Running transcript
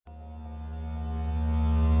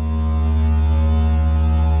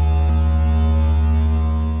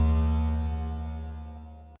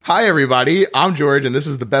Hi, everybody. I'm George, and this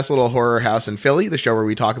is the Best Little Horror House in Philly, the show where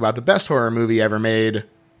we talk about the best horror movie ever made,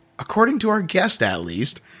 according to our guest, at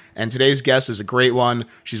least. And today's guest is a great one.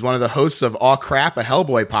 She's one of the hosts of Aw Crap, a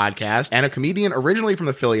Hellboy podcast, and a comedian originally from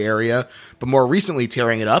the Philly area, but more recently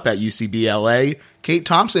tearing it up at UCB-LA. Kait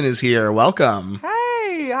Thompson is here. Welcome. Hi.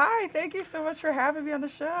 Thank you so much for having me on the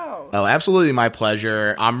show. Oh, absolutely my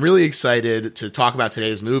pleasure. I'm really excited to talk about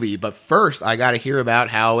today's movie, but first, I got to hear about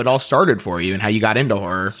how it all started for you and how you got into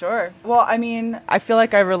horror. Sure. Well, I mean, I feel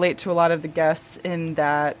like I relate to a lot of the guests in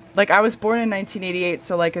that, like, I was born in 1988,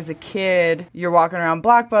 so, like, as a kid, you're walking around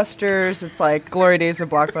Blockbusters, it's, like, glory days of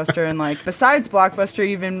Blockbuster, and, like, besides Blockbuster,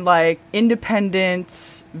 even, like,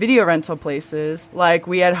 independent video rental places, like,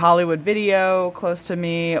 we had Hollywood Video close to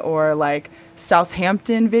me, or, like,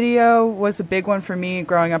 Southampton Video was a big one for me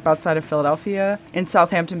growing up outside of Philadelphia. In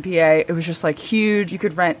Southampton, PA, it was just, like, huge. You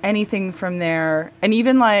could rent anything from there. And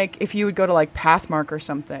even, like, if you would go to, like, Pathmark or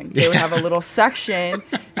something, they would have a little section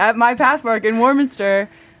at my Pathmark in Warminster.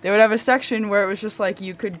 They would have a section where it was just, like,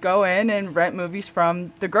 you could go in and rent movies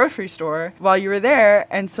from the grocery store while you were there.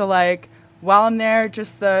 And so, like, while I'm there,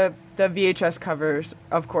 just the VHS covers,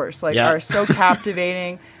 of course, like, are so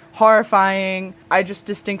captivating. Horrifying. I just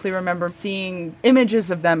distinctly remember seeing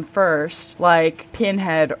images of them first, like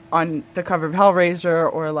Pinhead on the cover of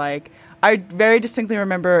Hellraiser, or like, I very distinctly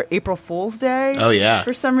remember April Fool's Day. Oh, yeah.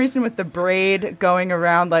 For some reason with the braid going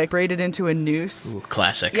around, like, braided into a noose. Ooh,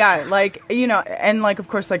 classic. Yeah, like, you know, and, like, of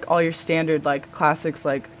course, like, all your standard, like, classics,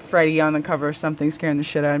 like Freddy on the cover of something scaring the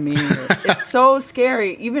shit out of me. It's so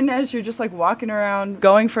scary, even as you're just, like, walking around,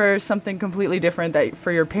 going for something completely different that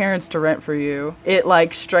for your parents to rent for you. It,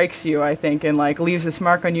 like, strikes you, I think, and, like, leaves this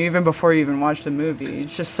mark on you even before you even watch the movie.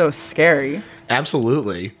 It's just so scary.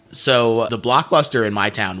 Absolutely. So the Blockbuster in my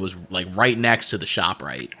town was like right next to the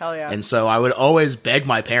ShopRite. Hell yeah. And so I would always beg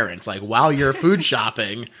my parents, like, while you're food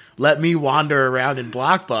shopping, let me wander around in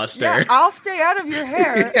Blockbuster. Yeah, I'll stay out of your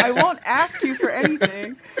hair. I won't ask you for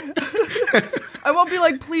anything. I won't be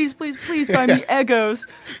like, please buy me Eggos,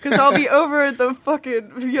 because I'll be over at the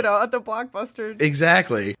fucking, you know, at the Blockbuster.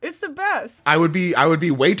 Exactly. It's the best. I would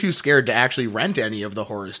be way too scared to actually rent any of the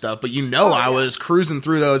horror stuff, but I was cruising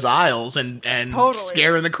through those aisles and totally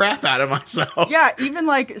scaring the crap out of myself. Yeah, even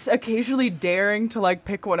like occasionally daring to like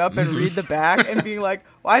pick one up and read the back and being like,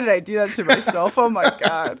 why did I do that to myself? Oh my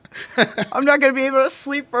God. I'm not going to be able to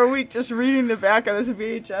sleep for a week just reading the back of this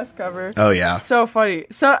VHS cover. Oh, yeah. So funny.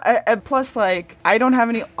 So, plus, like, I'm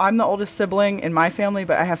the oldest sibling in my family,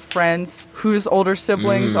 but I have friends whose older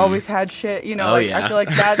siblings always had shit. You know, I feel like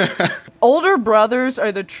that's... older brothers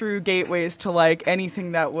are the true gateways to, like,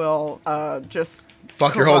 anything that will just...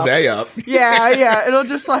 fuck your whole day up. Yeah. It'll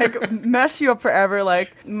just, like, mess you up forever.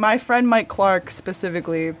 Like, my friend Mike Clark,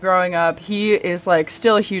 specifically, growing up, he is, like,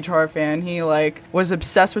 still a huge horror fan. He, like, was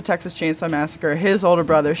obsessed with Texas Chainsaw Massacre. His older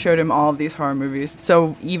brother showed him all of these horror movies.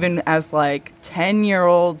 So even as, like,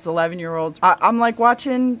 10-year-olds, 11-year-olds, I'm, like,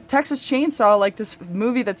 watching Texas Chainsaw, like, this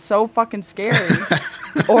movie that's so fucking scary.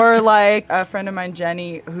 Or, like, a friend of mine,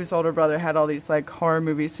 Jenny, whose older brother had all these, like, horror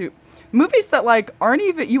movies movies that, like, aren't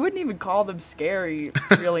even, you wouldn't even call them scary,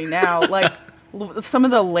 really, now. Like, some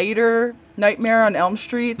of the later Nightmare on Elm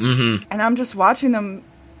Streets, and I'm just watching them,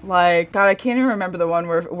 like, God, I can't even remember the one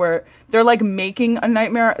where they're, like, making a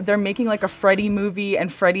Nightmare, they're making, like, a Freddy movie,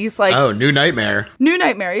 and Freddy's, like... Oh, New Nightmare. New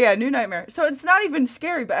Nightmare. So it's not even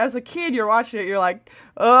scary, but as a kid, you're watching it, you're like,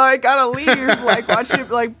 oh, I gotta leave, like, watching it,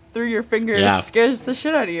 like, through your fingers, It scares the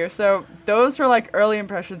shit out of you. So those were, like, early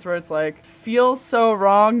impressions where it's, like, feels so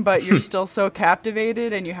wrong, but you're still so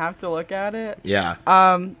captivated, and you have to look at it. Yeah.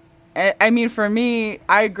 I mean, for me,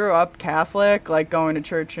 I grew up Catholic, like, going to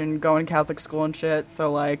church and going to Catholic school and shit,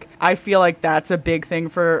 so, like, I feel like that's a big thing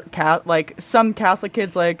for, like, some Catholic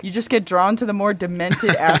kids, like, you just get drawn to the more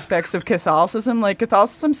demented aspects of Catholicism. Like,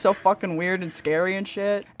 Catholicism's so fucking weird and scary and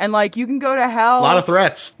shit, and, like, you can go to hell. A lot of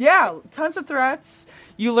threats. Yeah, tons of threats.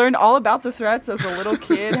 You learn all about the threats as a little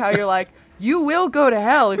kid, how you're like, you will go to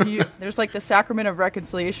hell if you... There's, like, the sacrament of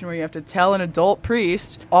reconciliation where you have to tell an adult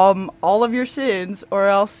priest all of your sins, or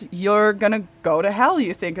else you're gonna go to hell,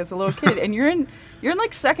 you think, as a little kid. And you're in,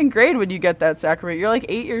 like, second grade when you get that sacrament. You're, like,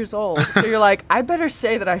 8 years old. So you're like, I better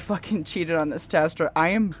say that I fucking cheated on this test, or I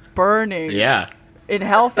am burning. Yeah. In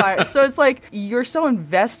hellfire. So it's like, you're so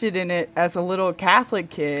invested in it as a little Catholic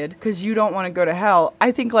kid because you don't want to go to hell.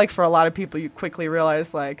 I think, like, for a lot of people, you quickly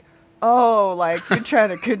realize, like, oh, like, you're trying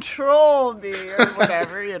to control me or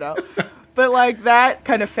whatever, you know. But, like, that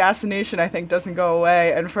kind of fascination, I think, doesn't go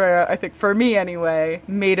away. And I think for me, anyway,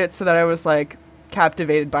 made it so that I was, like,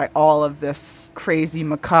 captivated by all of this crazy,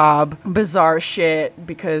 macabre, bizarre shit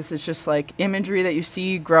because it's just like imagery that you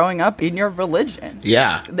see growing up in your religion.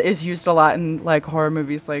 Yeah. Is used a lot in like horror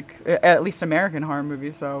movies, like at least American horror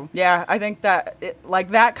movies. So yeah, I think that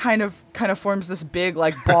that kind of forms this big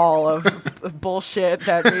like ball of bullshit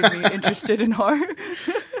that made me interested in horror.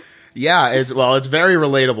 Yeah, it's very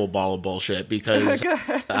relatable ball of bullshit because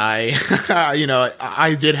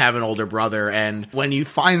I did have an older brother, and when you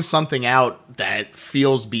find something out that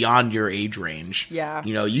feels beyond your age range,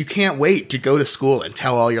 you can't wait to go to school and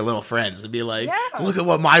tell all your little friends and be like, look at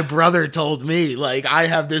what my brother told me. Like, I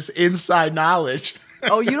have this inside knowledge.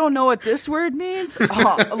 Oh, you don't know what this word means?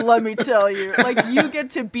 Oh, let me tell you. Like, you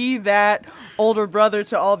get to be that older brother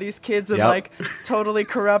to all these kids and like totally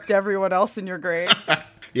corrupt everyone else in your grade.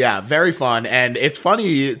 Yeah, very fun. And it's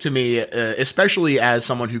funny to me, especially as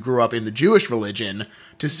someone who grew up in the Jewish religion,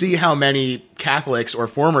 to see how many Catholics or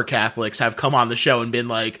former Catholics have come on the show and been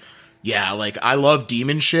like, yeah, like, I love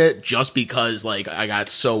demon shit just because, like, I got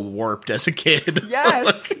so warped as a kid.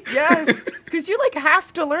 Yes, yes. Because you, like,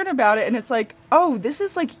 have to learn about it, and it's like, oh, this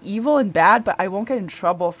is, like, evil and bad, but I won't get in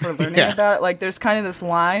trouble for learning about it. Like, there's kind of this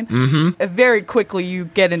line. Mm-hmm. Very quickly, you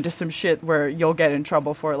get into some shit where you'll get in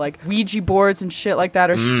trouble for it. Like, Ouija boards and shit like that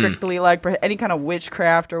are strictly, like, any kind of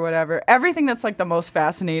witchcraft or whatever. Everything that's, like, the most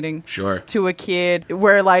fascinating to a kid,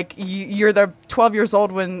 where, like, you're the 12 years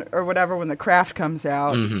old when the craft comes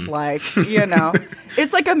out. Mm-hmm. Like,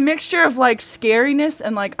 it's like a mixture of, like, scariness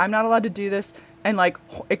and, like, I'm not allowed to do this, and like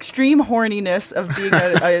extreme horniness of being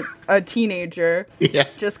a teenager,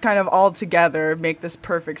 just kind of all together make this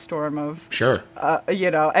perfect storm of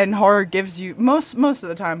and horror gives you most of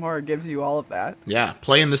the time horror gives you all of that. Yeah,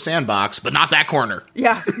 play in the sandbox, but not that corner.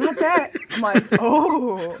 Yeah, not that. I'm like, what's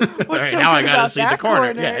all right, now I gotta see the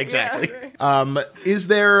corner. Yeah, exactly. Yeah. Is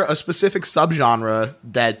there a specific subgenre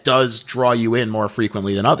that does draw you in more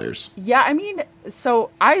frequently than others? Yeah, I mean, so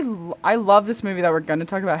I love this movie that we're going to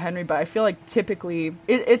talk about, Henry, but I feel like typically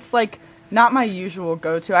it's like not my usual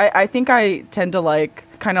go-to. I think I tend to like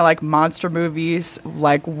kind of like monster movies,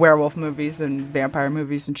 like werewolf movies and vampire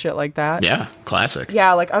movies and shit like that. Yeah, classic.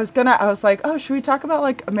 Yeah, like I was like, oh, should we talk about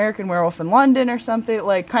like American Werewolf in London or something?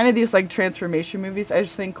 Like kind of these like transformation movies. I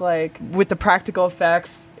just think like with the practical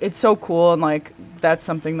effects, it's so cool, and like that's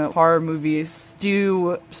something that horror movies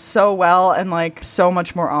do so well and like so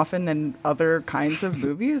much more often than other kinds of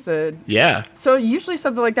movies. Yeah. So usually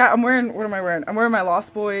something like that. What am I wearing? I'm wearing my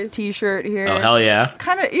Lost Boys t-shirt here. Oh, hell yeah.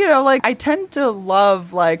 Kind of, like I tend to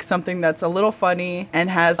love like something that's a little funny and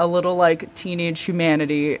has a little like teenage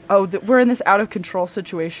humanity. Oh, we're in this out of control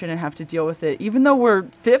situation and have to deal with it. Even though we're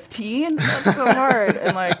 15, that's so hard.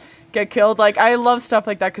 And like get killed. Like I love stuff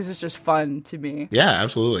like that because it's just fun to me. Yeah,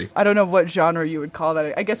 absolutely. I don't know what genre you would call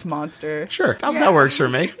that. I guess monster. Sure. That works for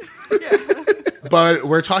me. Yeah. But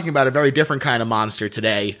we're talking about a very different kind of monster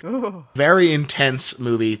today. Ooh. Very intense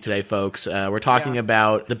movie today, folks. We're talking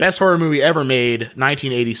about the best horror movie ever made,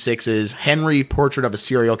 1986's Henry, Portrait of a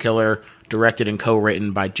Serial Killer, directed and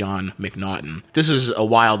co-written by John McNaughton. This is a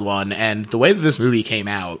wild one, and the way that this movie came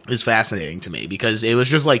out is fascinating to me because it was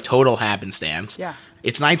just like total happenstance. Yeah.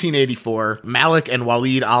 It's 1984. Malik and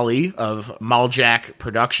Waleed Ali of Maljak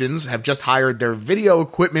Productions have just hired their video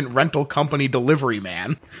equipment rental company delivery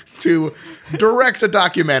man to direct a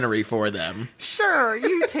documentary for them. Sure,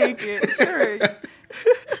 you take it. Sure.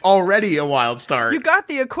 Already a wild start. You got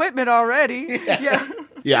the equipment already. Yeah.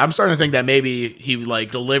 Yeah, I'm starting to think that maybe he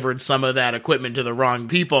like delivered some of that equipment to the wrong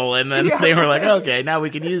people, and then they were like, okay, now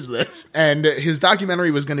we can use this. And his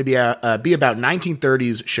documentary was going to be about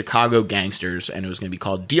 1930s Chicago gangsters, and it was going to be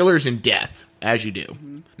called Dealers in Death, as you do.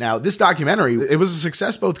 Mm-hmm. Now, this documentary, it was a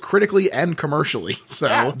success both critically and commercially.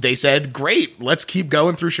 So they said, great, let's keep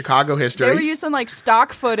going through Chicago history. They were using like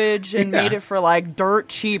stock footage and made it for like dirt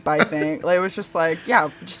cheap, I think. Like, it was just like,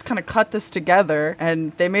 just kind of cut this together,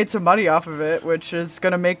 and they made some money off of it, which is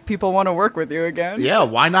going to make people want to work with you again. Yeah,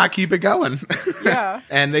 why not keep it going? Yeah.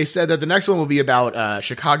 And they said that the next one will be about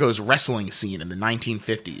Chicago's wrestling scene in the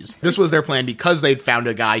 1950s. This was their plan because they'd found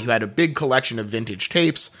a guy who had a big collection of vintage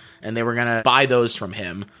tapes, and they were going to buy those from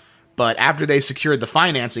him. But after they secured the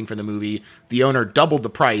financing for the movie, the owner doubled the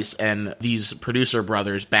price, and these producer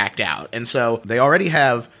brothers backed out. And so they already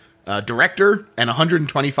have a director and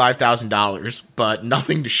 $125,000, but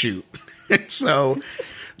nothing to shoot. So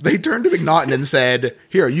they turned to McNaughton and said,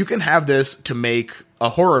 here, you can have this to make a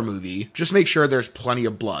horror movie. Just make sure there's plenty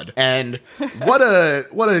of blood. And what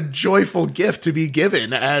a joyful gift to be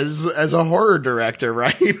given as a horror director,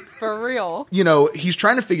 right? For real. He's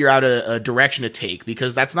trying to figure out a direction to take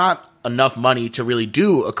because that's not enough money to really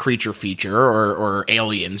do a creature feature or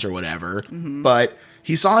aliens or whatever. Mm-hmm. But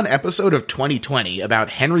He saw an episode of 2020 about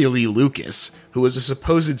Henry Lee Lucas, who was a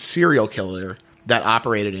supposed serial killer that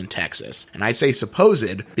operated in Texas. And I say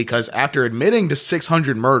supposed because after admitting to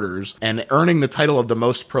 600 murders and earning the title of the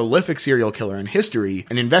most prolific serial killer in history,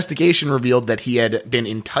 an investigation revealed that he had been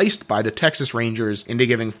enticed by the Texas Rangers into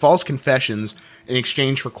giving false confessions in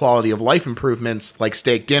exchange for quality of life improvements like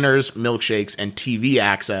steak dinners, milkshakes, and TV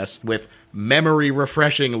access with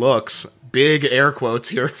memory-refreshing looks. Big air quotes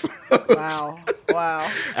here, folks. Wow.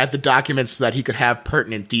 At the documents so that he could have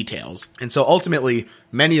pertinent details. And so ultimately,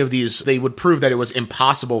 many of these, they would prove that it was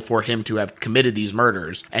impossible for him to have committed these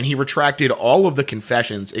murders. And he retracted all of the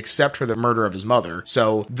confessions except for the murder of his mother.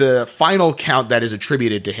 So the final count that is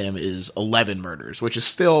attributed to him is 11 murders, which is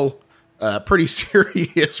still a pretty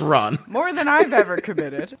serious run. More than I've ever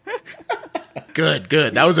committed. Good.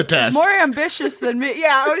 That was a test. More ambitious than me.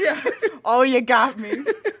 Yeah. Oh, you got me.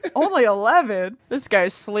 Only 11? This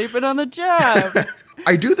guy's sleeping on the job.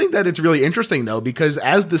 I do think that it's really interesting, though, because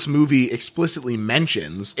as this movie explicitly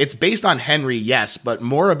mentions, it's based on Henry, yes, but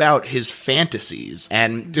more about his fantasies.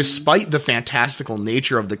 And despite the fantastical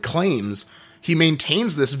nature of the claims, he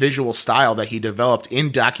maintains this visual style that he developed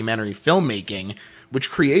in documentary filmmaking, which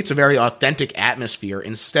creates a very authentic atmosphere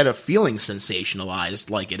instead of feeling sensationalized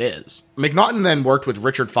like it is. McNaughton then worked with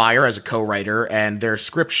Richard Fire as a co-writer, and their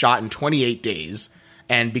script shot in 28 days.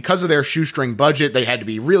 And because of their shoestring budget, they had to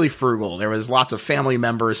be really frugal. There was lots of family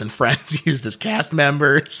members and friends used as cast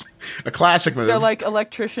members. A classic move. They're like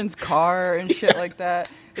electrician's car and shit like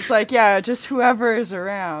that. It's like, just whoever is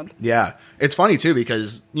around. Yeah. It's funny, too,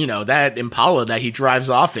 because, that Impala that he drives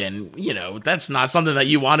off in, that's not something that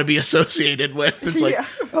you want to be associated with. It's like,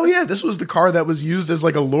 oh, yeah, this was the car that was used as,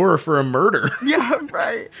 like, a lure for a murder. Yeah,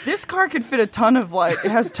 right. This car could fit a ton of, it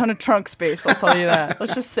has a ton of trunk space, I'll tell you that.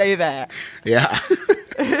 Let's just say that. Yeah.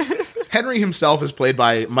 Henry himself is played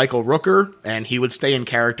by Michael Rooker, and he would stay in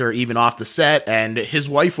character even off the set, and his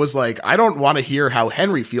wife was like, I don't want to hear how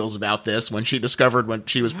Henry feels about this when she discovered when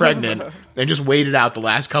she was pregnant, and just waited out the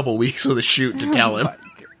last couple weeks of the shoot to tell him.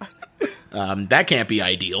 That can't be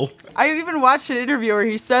ideal. I even watched an interview where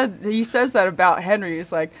he says that about Henry.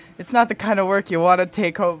 He's like, it's not the kind of work you want to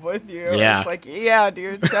take home with you. Yeah. It's like, yeah,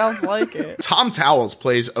 dude, sounds like it. Tom Towles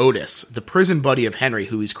plays Otis, the prison buddy of Henry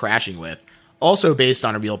who he's crashing with. Also based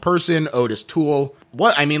on a real person, Otis Toole.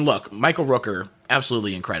 Look, Michael Rooker,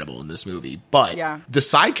 absolutely incredible in this movie. But the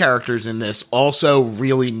side characters in this also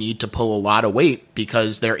really need to pull a lot of weight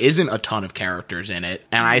because there isn't a ton of characters in it.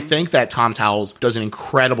 And I think that Tom Towles does an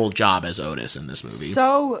incredible job as Otis in this movie.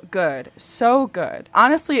 So good. So good.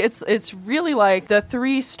 Honestly, it's really like the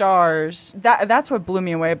 3 stars. That's what blew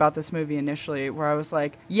me away about this movie initially, where I was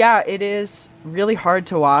like, yeah, it is really hard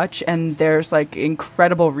to watch. And there's like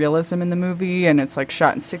incredible realism in the movie. And it's like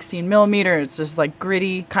shot in 16 millimeter. It's just like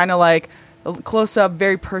gritty, kind of like close up,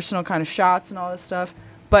 very personal kind of shots and all this stuff.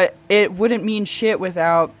 But it wouldn't mean shit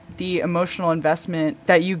without the emotional investment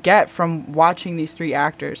that you get from watching these 3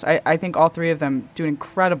 actors. I think all 3 of them do an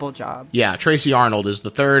incredible job. Yeah, Tracy Arnold is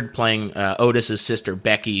the third, playing Otis's sister,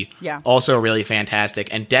 Becky. Yeah. Also really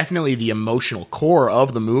fantastic, and definitely the emotional core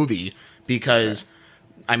of the movie, because,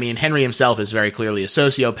 Henry himself is very clearly a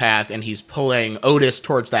sociopath, and he's pulling Otis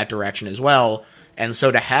towards that direction as well. And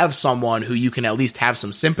so to have someone who you can at least have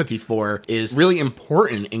some sympathy for is really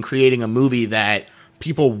important in creating a movie that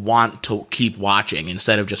people want to keep watching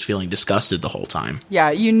instead of just feeling disgusted the whole time.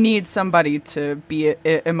 Yeah, you need somebody to be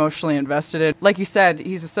emotionally invested in. Like you said,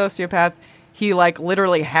 he's a sociopath. He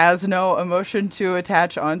literally has no emotion to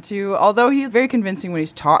attach onto. Although he's very convincing when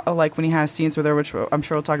he's when he has scenes with her, which I'm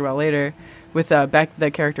sure we'll talk about later, with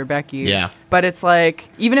the character Becky. Yeah. But it's like,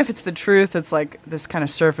 even if it's the truth, it's like this kind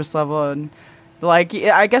of surface level. And I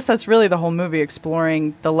guess that's really the whole movie,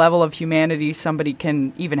 exploring the level of humanity somebody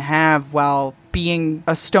can even have while being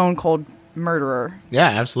a stone cold murderer. Yeah,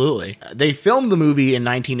 absolutely. They filmed the movie in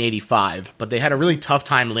 1985, but they had a really tough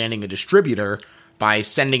time landing a distributor by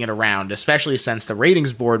sending it around, especially since the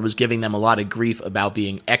ratings board was giving them a lot of grief about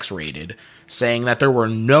being X-rated, saying that there were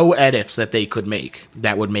no edits that they could make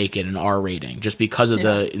that would make it an R rating, just because of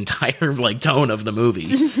the entire tone of the movie.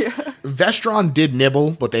 Yeah. Vestron did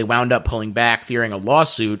nibble, but they wound up pulling back, fearing a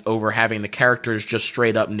lawsuit over having the characters just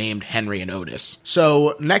straight up named Henry and Otis.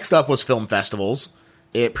 So next up was film festivals.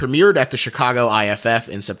 It premiered at the Chicago IFF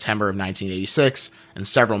in September of 1986, and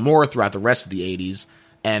several more throughout the rest of the 80s.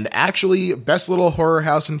 And actually, Best Little Horror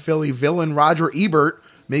House in Philly villain Roger Ebert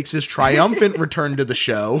makes his triumphant return to the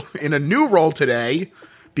show in a new role today,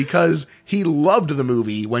 because he loved the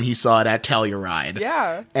movie when he saw it at Telluride.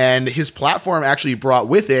 Yeah. And his platform actually brought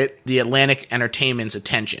with it the Atlantic Entertainment's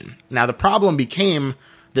attention. Now, the problem became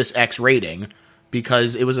this X rating,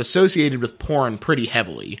 because it was associated with porn pretty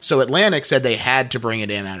heavily. So Atlantic said they had to bring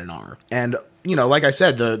it in at an R. And, you know, like I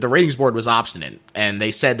said, the ratings board was obstinate, and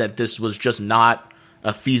they said that this was just not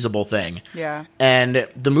a feasible thing. Yeah. And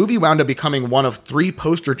the movie wound up becoming one of 3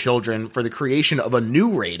 poster children for the creation of a new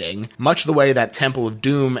rating, much the way that Temple of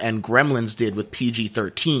Doom and Gremlins did with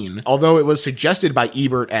PG-13. Although it was suggested by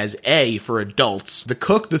Ebert as A for adults, The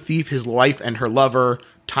Cook, the Thief, His Wife and Her Lover,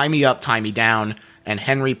 Tie Me Up, Tie Me Down, and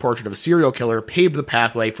Henry, Portrait of a Serial Killer paved the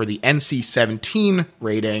pathway for the NC-17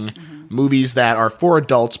 rating, movies that are for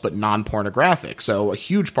adults but non-pornographic. So a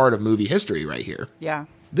huge part of movie history right here. Yeah.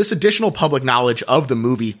 This additional public knowledge of the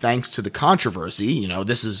movie, thanks to the controversy, you know,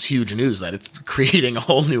 this is huge news that it's creating a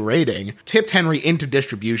whole new rating, tipped Henry into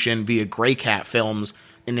distribution via Grey Cat Films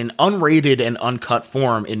in an unrated and uncut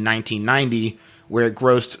form in 1990, where it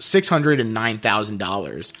grossed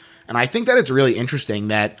 $609,000. And I think that it's really interesting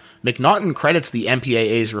that McNaughton credits the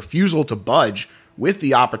MPAA's refusal to budge with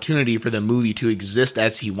the opportunity for the movie to exist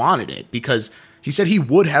as he wanted it, because he said he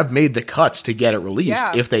would have made the cuts to get it released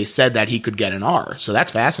if they said that he could get an R. So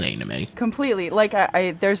that's fascinating to me. Completely. Like,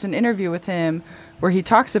 there's an interview with him where he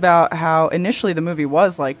talks about how initially the movie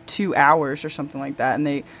was like 2 hours or something like that, and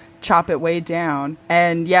they chop it way down.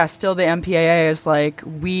 And yeah, still the MPAA is like,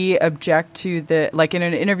 we object to the, like in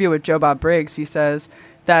an interview with Joe Bob Briggs, he says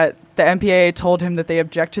that the MPAA told him that they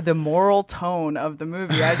object to the moral tone of the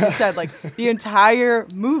movie. As you said, like, the entire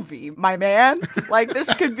movie, my man, like,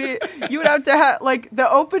 this could be, you would have to have, like, the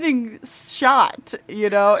opening shot,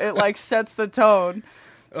 you know, it, like, sets the tone.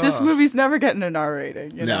 This movie's never getting an R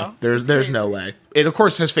rating, you know? There's no way. It, of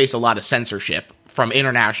course, has faced a lot of censorship from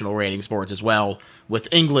international ratings boards as well, with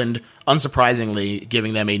England, unsurprisingly,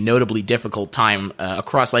 giving them a notably difficult time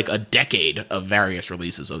across like a decade of various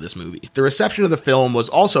releases of this movie. The reception of the film was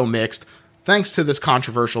also mixed, thanks to this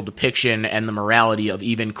controversial depiction and the morality of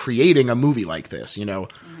even creating a movie like this, you know.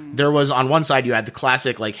 There was, on one side, you had the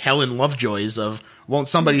classic, like, Helen Lovejoys of, won't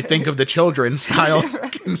somebody think of the children style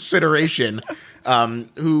consideration,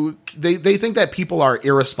 who, they think that people are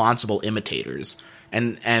irresponsible imitators.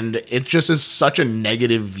 And it just is such a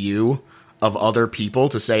negative view of other people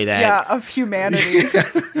to say that. Yeah, of humanity.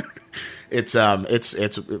 It's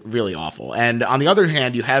really awful. And on the other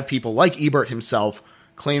hand, you have people like Ebert himself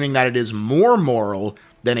claiming that it is more moral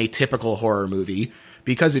than a typical horror movie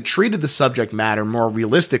because it treated the subject matter more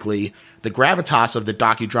realistically, the gravitas of the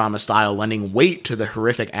docudrama style lending weight to the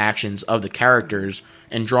horrific actions of the characters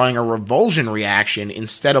and drawing a revulsion reaction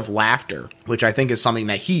instead of laughter, which I think is something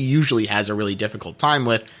that he usually has a really difficult time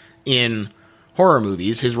with in horror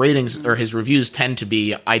movies. His ratings or his reviews tend to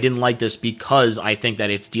be, I didn't like this because I think that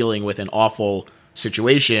it's dealing with an awful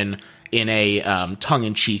situation in a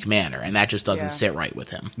tongue-in-cheek manner, and that just doesn't sit right with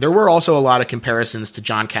him. There were also a lot of comparisons to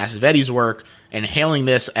John Cassavetes' work, and hailing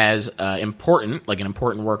this as important, like an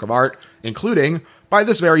important work of art, including, by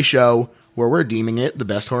this very show, where we're deeming it the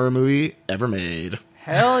best horror movie ever made.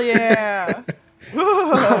 Hell yeah.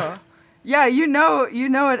 Yeah, you know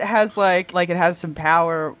it has like it has some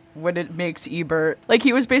power when it makes Ebert, like,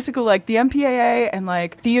 he was basically like, the MPAA and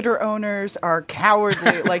like theater owners are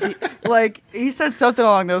cowardly. he said something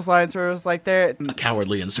along those lines where it was like, they're a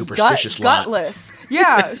cowardly and superstitious lot. Gutless.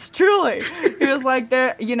 Yeah, it's truly. He was like,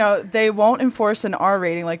 they won't enforce an R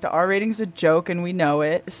rating. Like, the R rating's a joke and we know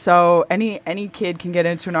it. So any kid can get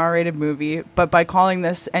into an R-rated movie, but by calling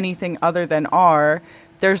this anything other than R,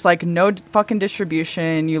 there's like no fucking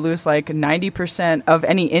distribution. You lose like 90% of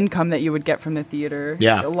any income that you would get from the theater.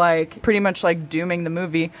 Yeah. Like, pretty much like dooming the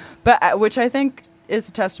movie. But which I think is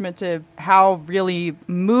a testament to how really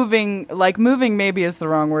moving maybe is the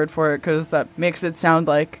wrong word for it, because that makes it sound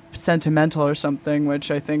like sentimental or something,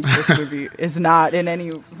 which I think this movie is not in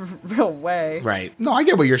any real way. Right. No, I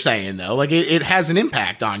get what you're saying, though. Like, it has an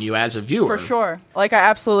impact on you as a viewer. For sure. Like, I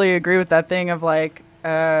absolutely agree with that thing of like,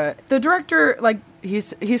 the director, like,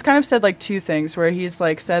 he's kind of said like two things where he's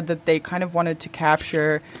like said that they kind of wanted to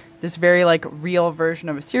capture this very like real version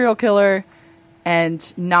of a serial killer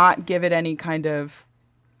and not give it any kind of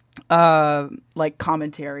like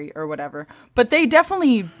commentary or whatever. But they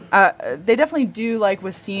definitely do, like,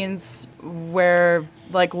 with scenes where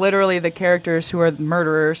like literally the characters who are the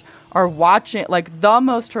murderers are watching, like, the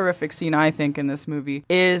most horrific scene I think in this movie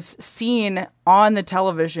is seen on the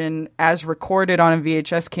television as recorded on a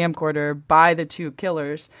VHS camcorder by the two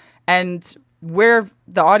killers, and where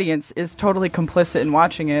the audience is totally complicit in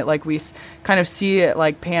watching it. Like, we kind of see it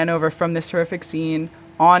like pan over from this horrific scene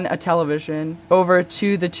on a television over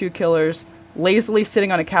to the two killers lazily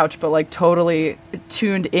sitting on a couch, but like totally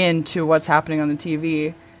tuned in to what's happening on the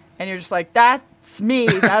TV. And you're just like, it's me.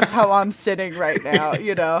 That's how I'm sitting right now,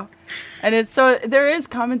 you know? And it's so there is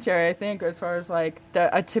commentary, I think, as far as like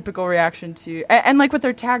a typical reaction to, and like with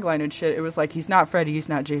their tagline and shit, it was like, he's not Freddy, he's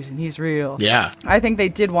not Jason, he's real. Yeah. I think they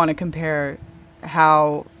did want to compare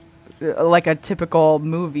how like a typical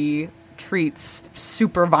movie treats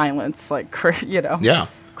super violence, like, you know? Yeah.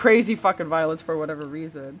 Crazy fucking violence for whatever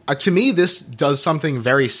reason. To me, this does something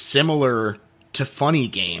very similar to Funny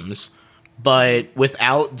Games, but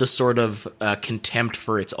without the sort of contempt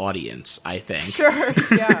for its audience, I think. Sure,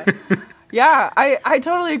 yeah. Yeah, I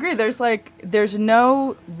totally agree. There's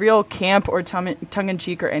no real camp or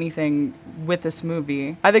tongue-in-cheek or anything with this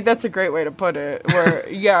movie. I think that's a great way to put it. Where,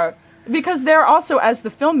 yeah, because they're also, as the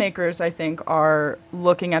filmmakers, I think, are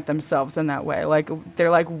looking at themselves in that way. Like, they're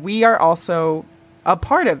like, we are also a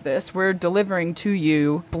part of this. We're delivering to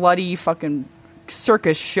you bloody fucking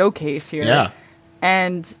circus showcase here. Yeah.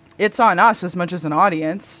 And it's on us as much as an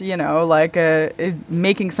audience, you know, like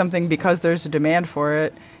making something because there's a demand for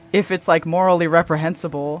it. If it's like morally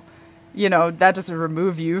reprehensible, you know, that doesn't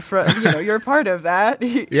remove you from, you know, you're part of that.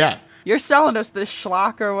 Yeah. You're selling us this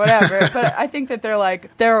schlock or whatever. But I think that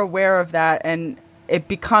they're aware of that, and it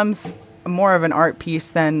becomes more of an art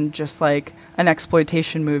piece than just like an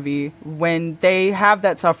exploitation movie when they have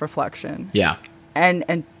that self-reflection. Yeah.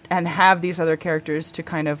 And have these other characters to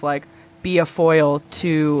kind of like be a foil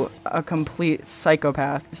to a complete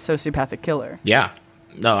psychopath, sociopathic killer. Yeah.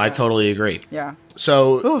 No, I totally agree. Yeah.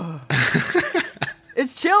 So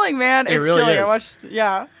it's chilling, man. It's really chilling. is. I watched,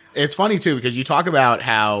 yeah. It's funny too, because you talk about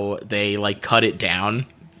how they like cut it down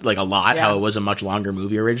like a lot, Yeah. how it was a much longer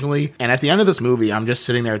movie originally. And at the end of this movie, I'm just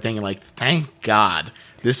sitting there thinking like, thank God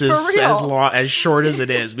this is as short as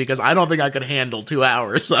it is, because I don't think I could handle 2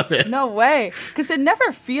 hours of it. No way. Because it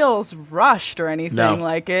never feels rushed or anything. No.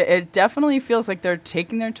 Like it definitely feels like they're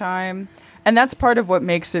taking their time. And that's part of what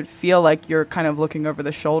makes it feel like you're kind of looking over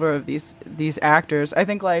the shoulder of these actors. I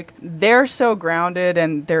think like they're so grounded,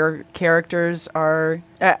 and their characters are,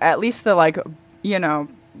 at least the like, you know,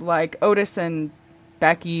 like Otis and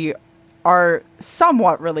Becky are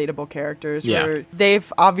somewhat relatable characters. Yeah. Where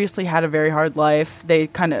they've obviously had a very hard life. They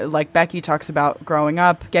kind of like, Becky talks about growing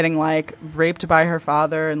up, getting like raped by her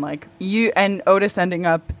father, and like and Otis ending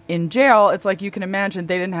up in jail. It's like, you can imagine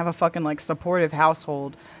they didn't have a fucking like supportive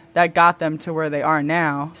household that got them to where they are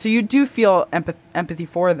now. So you do feel empathy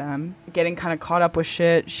for them, getting kind of caught up with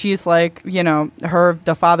shit. She's like, you know,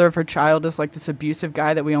 the father of her child is like this abusive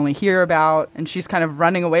guy that we only hear about, and she's kind of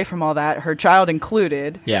running away from all that, her child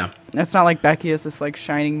included. Yeah. It's not like Becky is this like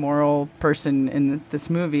shining moral person in this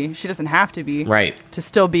movie. She doesn't have to be. Right. To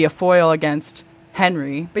still be a foil against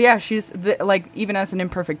Henry. But yeah, she's like, even as an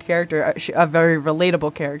imperfect character, a very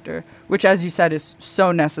relatable character, which, as you said, is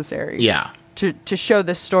so necessary. Yeah. To show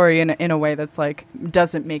this story in a way that's like,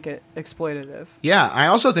 doesn't make it exploitative. Yeah, I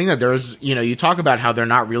also think that there's, you know, you talk about how they're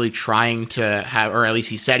not really trying to have, or at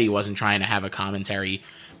least he said he wasn't trying to have a commentary,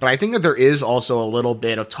 but I think that there is also a little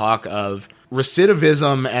bit of talk of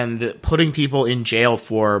recidivism and putting people in jail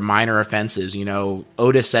for minor offenses. You know,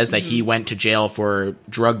 Otis says that he went to jail for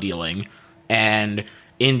drug dealing, and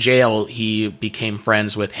in jail, he became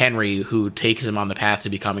friends with Henry, who takes him on the path to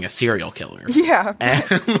becoming a serial killer. Yeah.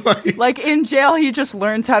 And, like, in jail, he just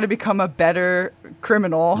learns how to become a better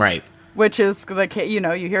criminal. Right. Which is, like, you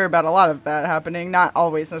know, you hear about a lot of that happening. Not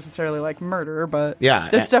always necessarily like murder, but yeah,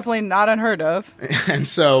 it's definitely not unheard of. And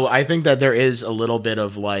so I think that there is a little bit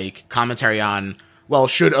of, like, commentary on, well,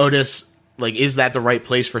 should Otis... Like, is that the right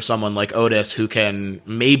place for someone like Otis, who can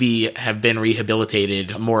maybe have been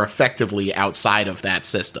rehabilitated more effectively outside of that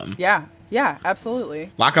system? Yeah, absolutely.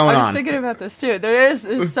 A lot going on. I was thinking about this too. There's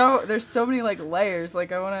so many like layers.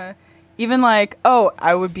 Like, I want to even like,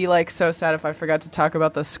 I would be like so sad if I forgot to talk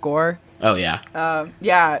about the score. Oh yeah.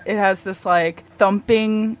 Yeah, it has this like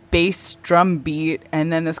thumping bass drum beat,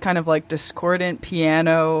 and then this kind of like discordant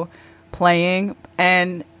piano playing,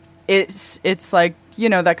 and it's like, you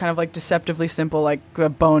know, that kind of like deceptively simple, like a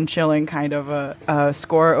bone chilling kind of a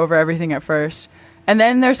score over everything at first. And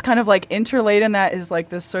then there's kind of like interlaid in that is like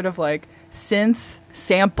this sort of like synth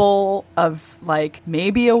sample of like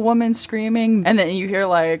maybe a woman screaming. And then you hear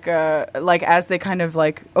like as they kind of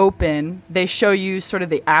like open, they show you sort of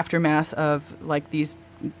the aftermath of like these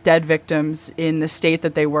dead victims in the state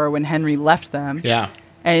that they were when Henry left them. Yeah.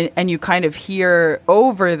 And you kind of hear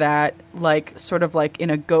over that, like, sort of like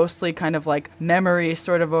in a ghostly kind of like memory,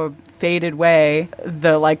 sort of a faded way,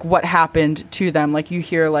 the like what happened to them. Like, you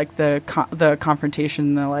hear like the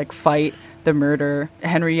confrontation, the like fight, the murder,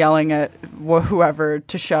 Henry yelling at whoever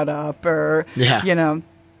to shut up, or, you know,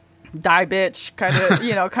 die bitch kind of,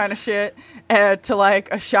 you know, kind of shit, to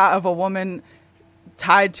like a shot of a woman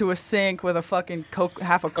tied to a sink with a fucking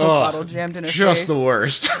half a Coke bottle jammed in his face. Just the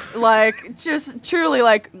worst. Like, just truly,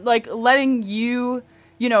 like letting you,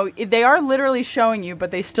 you know, they are literally showing you, but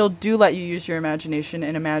they still do let you use your imagination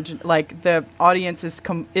and imagine. Like, the audience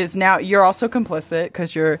is now, you're also complicit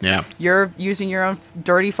because you're using your own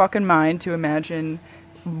dirty fucking mind to imagine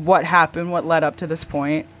what happened, what led up to this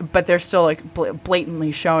point. But they're still like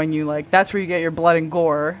blatantly showing you, like, that's where you get your blood and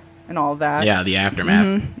gore and all of that. Yeah, the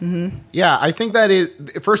aftermath. Yeah, I think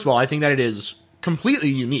that first of all, I think that it is completely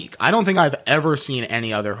unique. I don't think I've ever seen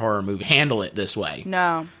any other horror movie handle it this way.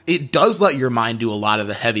 No. It does let your mind do a lot of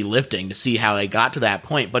the heavy lifting to see how they got to that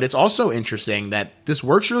point, but it's also interesting that this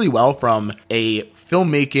works really well from a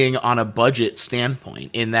filmmaking on a budget standpoint,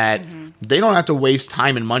 in that they don't have to waste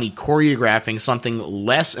time and money choreographing something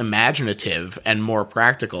less imaginative and more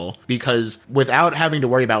practical, because without having to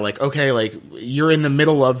worry about, like, okay, like, you're in the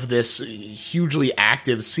middle of this hugely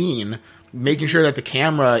active scene, making sure that the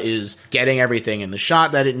camera is getting everything in the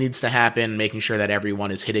shot that it needs to happen, making sure that everyone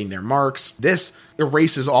is hitting their marks. This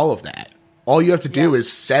erases all of that. All you have to do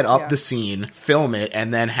is set up the scene, film it,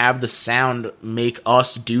 and then have the sound make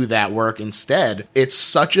us do that work instead. It's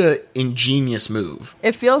such a ingenious move.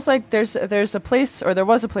 It feels like there's a place, or there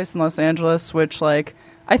was a place in Los Angeles, which, like,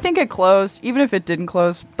 I think it closed. Even if it didn't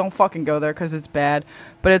close, don't fucking go there because it's bad.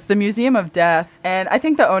 But it's the Museum of Death, and I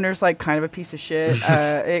think the owner's, like, kind of a piece of shit.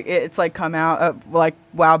 It's like come out like,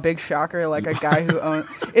 wow, big shocker, like a guy who owns.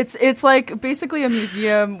 It's like basically a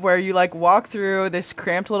museum where you, like, walk through this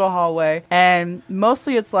cramped little hallway, and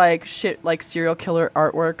mostly it's like shit, like serial killer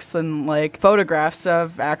artworks and, like, photographs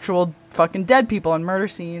of actual fucking dead people and murder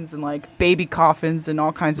scenes and, like, baby coffins and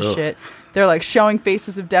all kinds of shit. They're, like, showing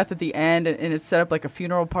faces of death at the end, and it's set up like a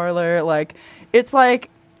funeral parlor. Like, it's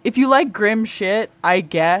like, if you like grim shit, I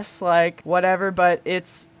guess, like, whatever, but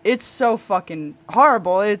it's so fucking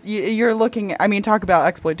horrible. You're looking, I mean, talk about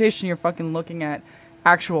exploitation, you're fucking looking at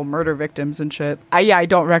actual murder victims and shit. I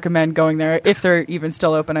don't recommend going there if they're even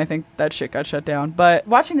still open. I think that shit got shut down. But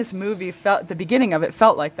watching this movie, the beginning of it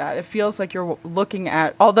felt like that. It feels like you're looking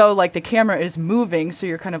at, although, like, the camera is moving, so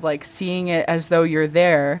you're kind of, like, seeing it as though you're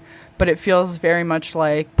there, but it feels very much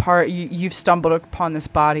like you've stumbled upon this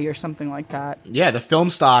body or something like that. Yeah, the film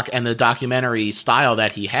stock and the documentary style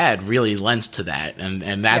that he had really lends to that,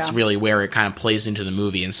 and that's really where it kind of plays into the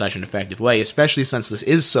movie in such an effective way, especially since this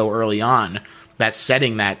is so early on. That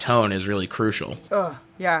setting that tone is really crucial. Ugh.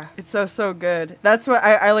 Yeah, it's so good. That's what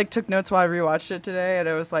I like took notes while I rewatched it today, and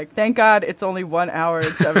it was like, thank God it's only 1 hour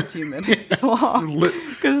and 17 minutes long.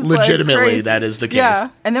 Legitimately, like, that is the case. Yeah,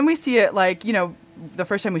 and then we see it, like, you know, the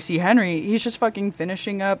first time we see Henry, he's just fucking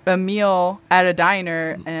finishing up a meal at a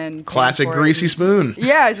diner and classic greasy spoon.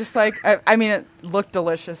 Yeah, just like, I mean, it looked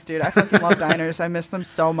delicious, dude. I fucking love diners. I miss them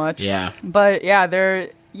so much. Yeah. But yeah, they're,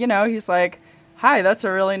 you know, he's like, hi, that's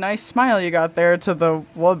a really nice smile you got there, to the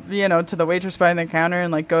waitress behind the counter,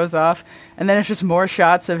 and, like, goes off. And then it's just more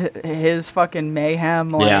shots of his fucking mayhem,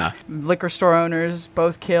 like, liquor store owners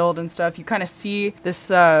both killed and stuff. You kind of see this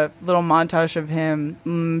little montage of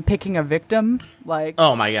him picking a victim, like,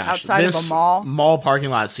 oh my gosh, outside of a mall parking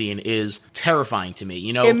lot scene is terrifying to me.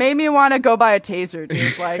 You know, it made me want to go buy a taser,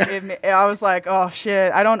 dude. Like, I was like, oh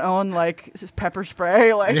shit, I don't own, like, pepper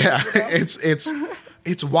spray. Like, yeah, you know?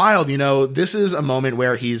 It's wild, you know. This is a moment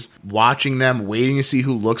where he's watching them, waiting to see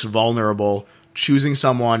who looks vulnerable, choosing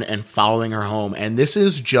someone, and following her home. And this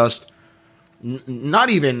is just not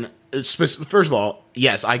even... First of all,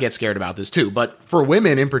 yes, I get scared about this too. But for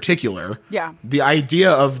women in particular, the idea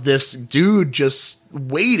of this dude just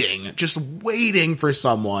waiting for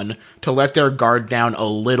someone to let their guard down a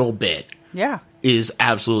little bit. Yeah. Is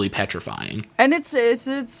absolutely petrifying. And it's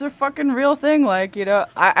a fucking real thing. Like, you know,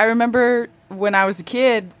 I remember when I was a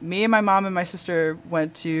kid, me and my mom and my sister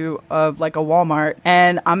went to like a Walmart,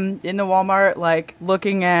 and I'm in the Walmart, like,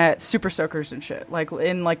 looking at super soakers and shit, like,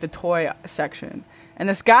 in, like, the toy section. And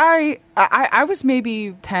this guy, I was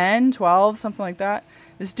maybe 10, 12, something like that.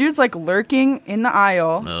 This dude's, like, lurking in the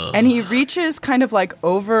aisle, and he reaches kind of, like,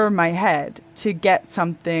 over my head to get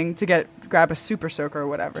something, grab a super soaker or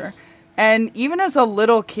whatever. And even as a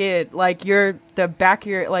little kid, like,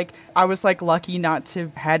 like, I was, like, lucky not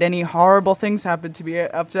to had any horrible things happen to me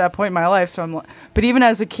up to that point in my life. So but even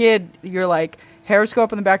as a kid, you're like, hairs go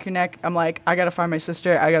up on the back of your neck. I'm like, I gotta find my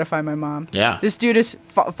sister. I gotta find my mom. Yeah. This dude is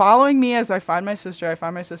following me as I find my sister. I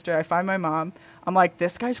find my mom. I'm like,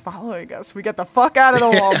 this guy's following us. We get the fuck out of the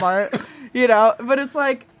Walmart, you know? But it's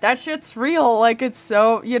like, that shit's real. Like, it's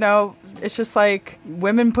so, you know, it's just like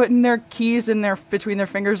women putting their keys in between their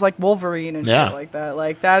fingers like Wolverine and shit like that.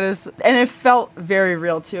 Like that is, and it felt very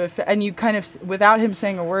real too. And you kind of, without him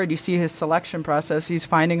saying a word, you see his selection process. He's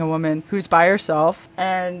finding a woman who's by herself,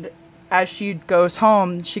 and as she goes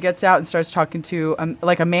home, she gets out and starts talking to,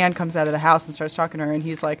 like a man comes out of the house and starts talking to her, and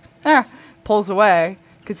he's like, pulls away.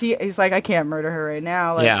 Because he's like, I can't murder her right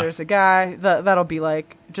now. Like, there's a guy that'll be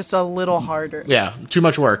like just a little harder. Yeah, too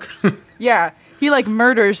much work. Yeah, he like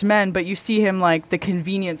murders men, but you see him like the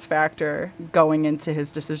convenience factor going into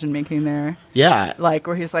his decision making there. Yeah, like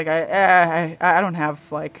where he's like, I don't have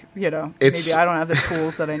like, maybe I don't have the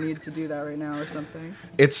tools that I need to do that right now or something.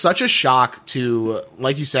 It's such a shock to,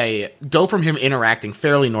 like you say, go from him interacting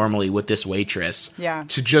fairly normally with this waitress,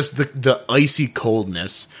 to just the icy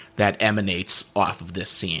coldness that emanates off of this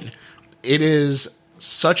scene. It is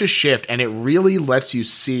such a shift, and it really lets you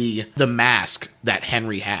see the mask that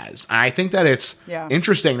Henry has. And I think that it's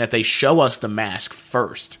interesting that they show us the mask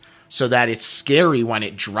first, so that it's scary when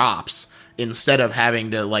it drops, instead of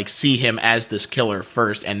having to like see him as this killer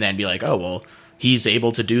first and then be like, oh, well, he's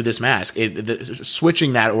able to do this mask.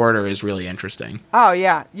 Switching that order is really interesting. Oh,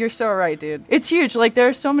 yeah. You're so right, dude. It's huge. Like,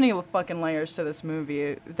 there's so many fucking layers to this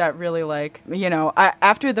movie that really, like,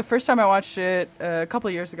 after the first time I watched it a couple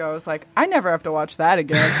of years ago, I was like, I never have to watch that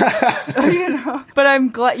again. But I'm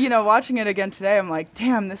glad, watching it again today, I'm like,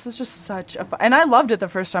 damn, this is just such a and I loved it the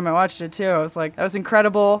first time I watched it, too. I was like, that was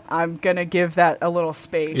incredible. I'm going to give that a little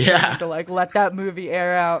space. Yeah. To, like, let that movie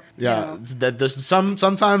air out. Yeah.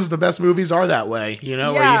 Sometimes the best movies are that way, where you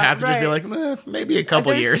have to just be like, maybe a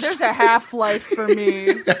couple years. There's a half-life for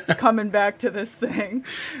me coming back to this thing.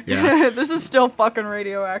 Yeah. This is still fucking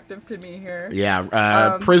radioactive to me here.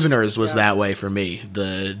 Yeah. Prisoners was that way for me.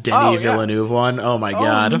 The Denis Villeneuve one. Oh, my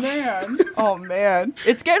God. Oh, man.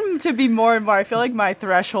 It's getting to be more and more. I feel like my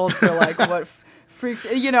threshold for, like, what freaks,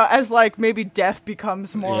 as, like, maybe death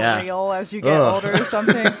becomes more real as you get older or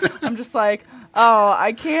something. I'm just like, oh,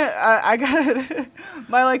 I can't, I gotta,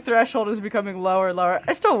 my, like, threshold is becoming lower and lower.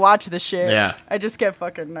 I still watch the shit. Yeah. I just get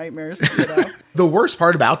fucking nightmares, The worst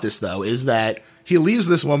part about this, though, is that he leaves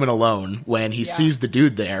this woman alone when he sees the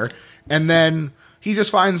dude there, and then he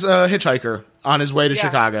just finds a hitchhiker on his way to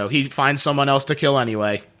Chicago. He finds someone else to kill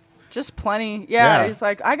anyway. Just plenty. Yeah. He's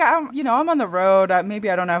like, I'm on the road. Maybe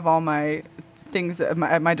I don't have all my things at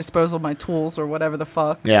my disposal, my tools or whatever the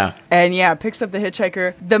fuck. Yeah. And picks up the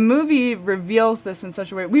hitchhiker. The movie reveals this in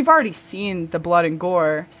such a way. We've already seen the blood and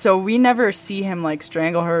gore, so we never see him like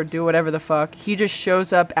strangle her or do whatever the fuck. He just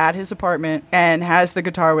shows up at his apartment and has the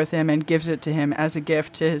guitar with him and gives it to him as a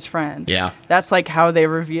gift to his friend. Yeah. That's like how they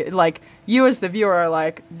reveal, like, you as the viewer are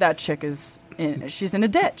like, that chick she's in a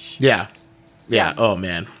ditch. Yeah. Yeah. Oh,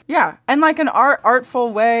 man. Yeah. And like an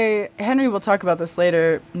artful way, Henry will talk about this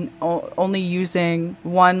later, only using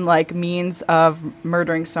one like means of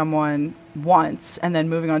murdering someone once and then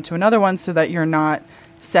moving on to another one so that you're not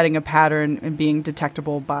setting a pattern and being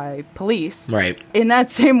detectable by police. Right. In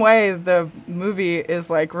that same way, the movie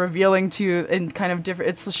is like revealing to you in kind of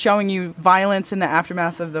different, it's showing you violence in the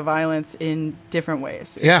aftermath of the violence in different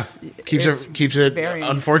ways. Keeps it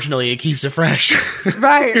unfortunately, it keeps it fresh.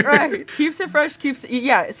 Right. Keeps it fresh,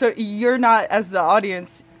 so you're not, as the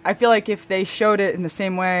audience, I feel like if they showed it in the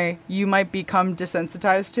same way, you might become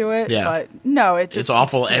desensitized to it. Yeah. But no, it's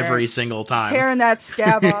awful every single time. Tearing that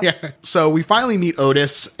scab off. Yeah. So we finally meet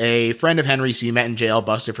Otis, a friend of Henry's he met in jail,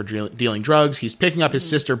 busted for dealing drugs. He's picking up his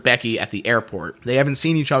sister Becky at the airport. They haven't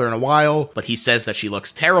seen each other in a while, but he says that she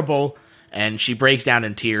looks terrible, and she breaks down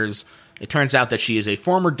in tears. It turns out that she is a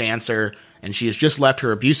former dancer, and she has just left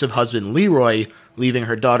her abusive husband Leroy, leaving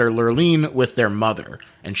her daughter Lurleen with their mother.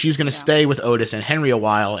 And she's going to stay with Otis and Henry a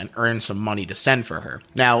while and earn some money to send for her.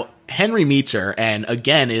 Now, Henry meets her and,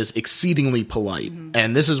 again, is exceedingly polite. Mm-hmm.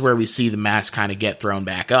 And this is where we see the mask kind of get thrown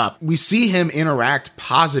back up. We see him interact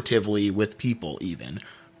positively with people, even.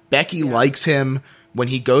 Becky likes him when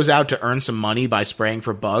he goes out to earn some money by spraying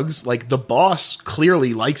for bugs. Like, the boss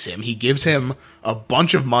clearly likes him. He gives him a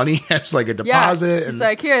bunch of money as, like, a deposit. Yeah, he's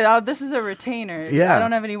like, here, this is a retainer. Yeah. I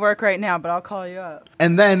don't have any work right now, but I'll call you up.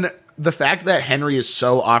 And then the fact that Henry is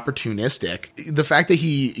so opportunistic, the fact that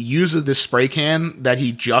he uses this spray can that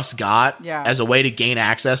he just got as a way to gain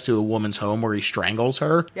access to a woman's home where he strangles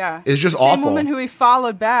her is just awful. The same woman who he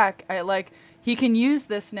followed back, he can use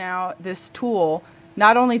this now, this tool,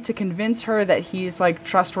 not only to convince her that he's, like,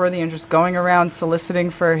 trustworthy and just going around soliciting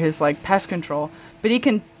for his, like, pest control, but he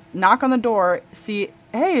can knock on the door, see,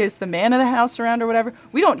 hey, is the man of the house around or whatever?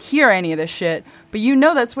 We don't hear any of this shit, but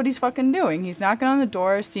that's what he's fucking doing. He's knocking on the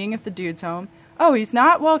door, seeing if the dude's home. oh, he's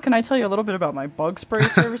not? Well, can I tell you a little bit about my bug spray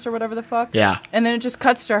service or whatever the fuck? Yeah. And then it just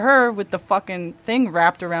cuts to her with the fucking thing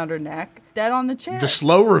wrapped around her neck, dead on the chair. The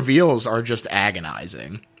slow reveals are just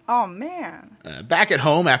agonizing. Oh, man. Back at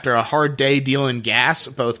home after a hard day dealing gas,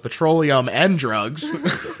 both petroleum and drugs.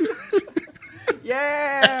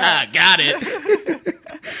 Yeah. Got it.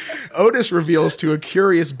 Otis reveals to a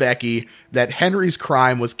curious Becky that Henry's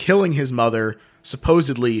crime was killing his mother,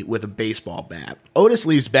 supposedly with a baseball bat. Otis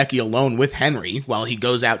leaves Becky alone with Henry while he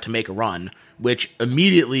goes out to make a run, which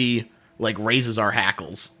immediately raises our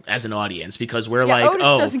hackles as an audience because we're Otis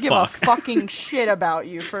oh, doesn't give a fucking shit about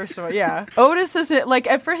you, first of all. Yeah. Otis isn't,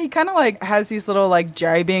 at first he kind of, has these little,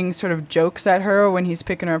 jibing sort of jokes at her when he's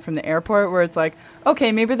picking her up from the airport where it's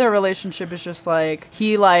okay, maybe their relationship is just,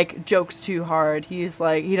 he, jokes too hard. He's,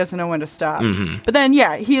 he doesn't know when to stop. Mm-hmm. But then,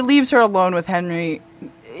 yeah, he leaves her alone with Henry.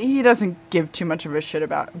 He doesn't give too much of a shit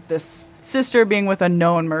about this sister being with a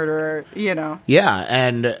known murderer, Yeah,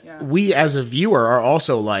 and we as a viewer are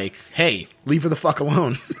also hey, leave her the fuck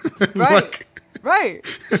alone. Right. Right.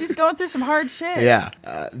 She's going through some hard shit. Yeah.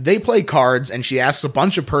 They play cards, and she asks a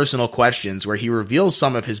bunch of personal questions where he reveals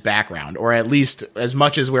some of his background, or at least as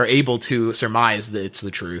much as we're able to surmise that it's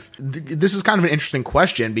the truth. This is kind of an interesting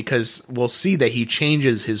question because we'll see that he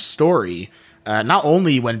changes his story. Not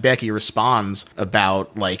only when Becky responds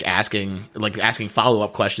about asking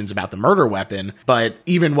follow-up questions about the murder weapon, but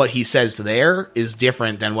even what he says there is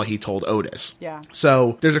different than what he told Otis. Yeah.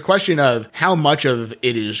 So there's a question of how much of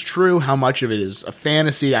it is true, how much of it is a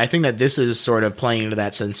fantasy. I think that this is sort of playing into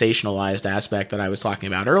that sensationalized aspect that I was talking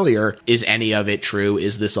about earlier. Is any of it true?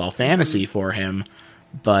 Is this all fantasy for him?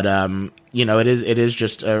 But, it is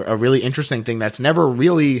just a really interesting thing that's never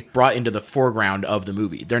really brought into the foreground of the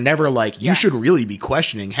movie. They're never you should really be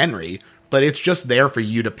questioning Henry, but it's just there for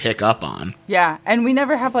you to pick up on. Yeah, and we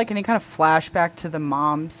never have any kind of flashback to the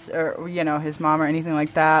moms or, his mom or anything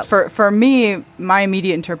like that. For me, my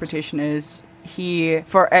immediate interpretation is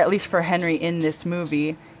at least for Henry in this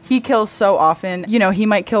movie, he kills so often. He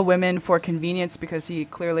might kill women for convenience because he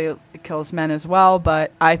clearly kills men as well,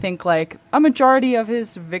 but I think a majority of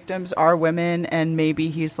his victims are women, and maybe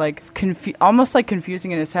he's almost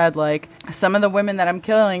confusing in his head, some of the women that I'm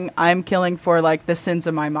killing for the sins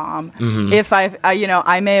of my mom. Mm-hmm. If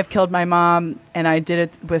I may have killed my mom and I did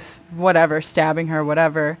it with whatever, stabbing her,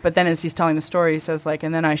 whatever, but then as he's telling the story, he says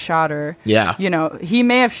and then I shot her. Yeah. He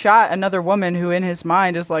may have shot another woman who in his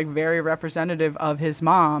mind is very representative of his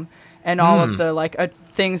mom and all of the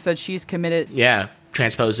things that she's committed. Yeah.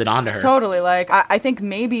 Transpose it onto her. Totally. I think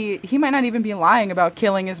maybe he might not even be lying about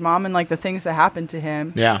killing his mom and the things that happened to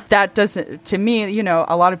him. Yeah. That doesn't, to me,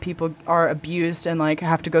 a lot of people are abused and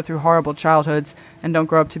have to go through horrible childhoods and don't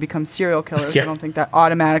grow up to become serial killers. Yeah. I don't think that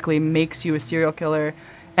automatically makes you a serial killer,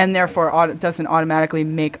 and therefore doesn't automatically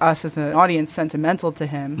make us as an audience sentimental to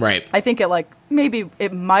him. Right. I think maybe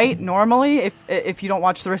it might normally if you don't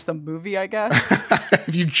watch the rest of the movie, I guess.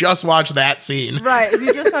 If you just watch that scene. Right, if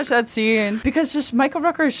you just watch that scene. Because just Michael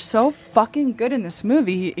Rooker is so fucking good in this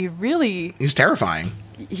movie. He really... He's terrifying.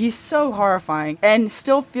 He's so horrifying. And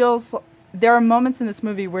still feels... There are moments in this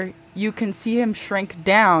movie where you can see him shrink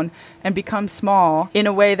down and become small in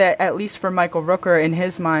a way that, at least for Michael Rooker, in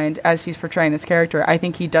his mind, as he's portraying this character, I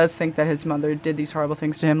think he does think that his mother did these horrible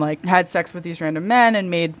things to him, had sex with these random men and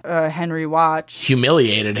made Henry watch.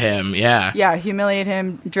 Humiliated him, yeah. Yeah, humiliate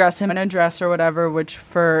him, dress him in a dress or whatever, which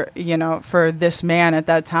for this man at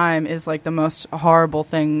that time is the most horrible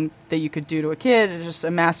thing that you could do to a kid, just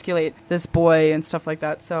emasculate this boy and stuff like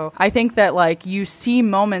that. So I think that you see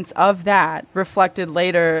moments of that reflected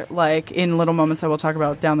later, in little moments I will talk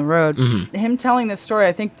about down the road. Mm-hmm. Him telling this story,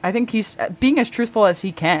 I think he's being as truthful as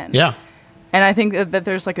he can. Yeah. And I think that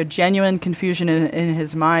there's a genuine confusion in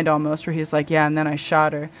his mind almost, where he's yeah, and then I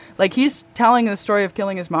shot her. He's telling the story of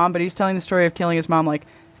killing his mom, but he's telling the story of killing his mom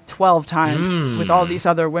 12 times with all these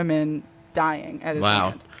other women dying at his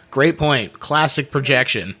hand. Great point. Classic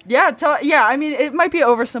projection. Yeah, I mean, it might be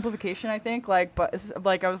oversimplification, I think. But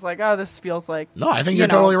I was oh, this feels No, I think you're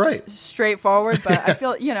totally right. Straightforward, but I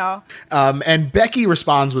feel, And Becky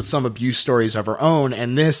responds with some abuse stories of her own,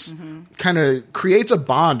 and this kind of creates a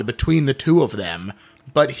bond between the two of them.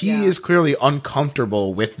 But he is clearly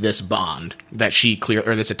uncomfortable with this bond that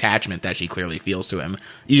or this attachment that she clearly feels to him,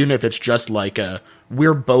 even if it's just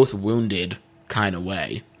we're both wounded kind of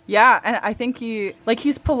way. Yeah, and I think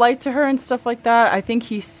he's polite to her and stuff like that. I think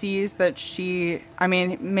he sees that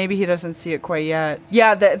maybe he doesn't see it quite yet.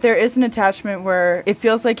 Yeah, there is an attachment where it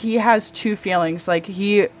feels like he has two feelings.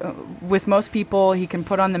 With most people, he can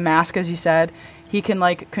put on the mask, as you said. He can,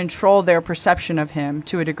 control their perception of him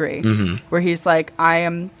to a degree. Mm-hmm. Where he's I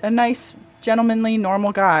am a nice gentlemanly,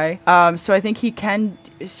 normal guy. So I think he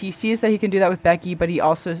sees that he can do that with Becky, but he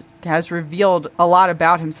also has revealed a lot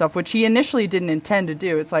about himself, which he initially didn't intend to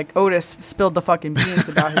do. It's like Otis spilled the fucking beans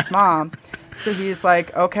about his mom. So he's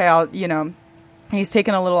like, okay, he's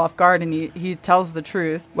taken a little off guard, and he tells the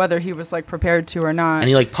truth, whether he was like prepared to or not. And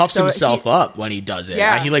he like puffs himself up when he does it.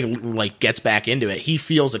 Yeah. He like gets back into it. He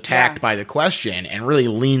feels attacked by the question and really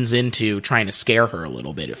leans into trying to scare her a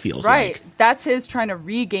little bit, it feels right. like. That's his trying to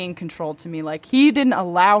regain control to me. Like, he didn't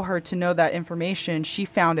allow her to know that information. She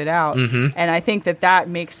found it out. And I think that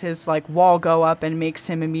makes his like wall go up and makes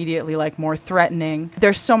him immediately like more threatening.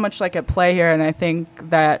 There's so much like at play here, and I think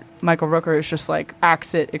that Michael Rooker is just like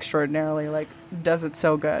acts it extraordinarily, like does it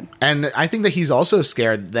so good. And I think that he's also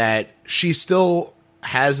scared that she still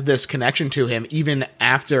has this connection to him even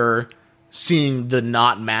after seeing the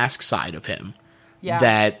not mask side of him.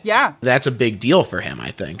 Yeah. That's a big deal for him,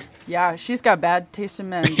 I think. Yeah, she's got bad taste in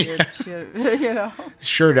men, dude.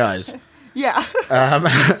 Sure does. Yeah.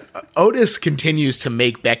 Otis continues to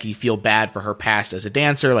make Becky feel bad for her past as a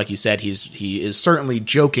dancer. Like you said, he is certainly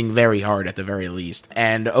joking very hard at the very least.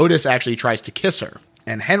 And Otis actually tries to kiss her.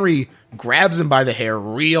 And Henry grabs him by the hair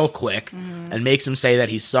real quick and makes him say that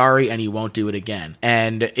he's sorry and he won't do it again.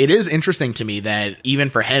 And it is interesting to me that even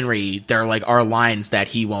for Henry, there are lines that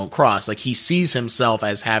he won't cross. Like, he sees himself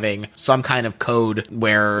as having some kind of code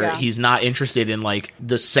where he's not interested in like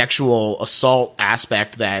the sexual assault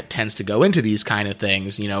aspect that tends to go into these kind of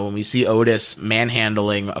things. You know, when we see Otis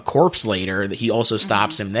manhandling a corpse later, that he also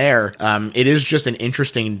stops him there. It is just an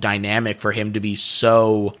interesting dynamic for him to be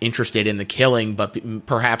so interested in the killing, but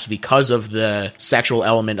perhaps because of the sexual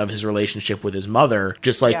element of his relationship with his mother,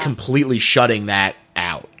 just completely shutting that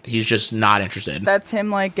out. He's just not interested. That's him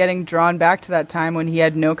like getting drawn back to that time when he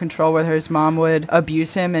had no control, whether his mom would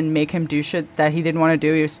abuse him and make him do shit that he didn't want to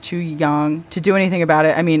do. He was too young to do anything about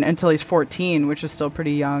it. I mean, until he's 14, which is still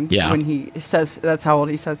pretty young. Yeah. When he says, that's how old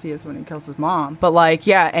he says he is when he kills his mom. But like,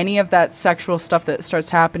 yeah, any of that sexual stuff that starts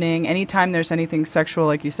happening, anytime there's anything sexual,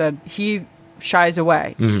 like you said, he shies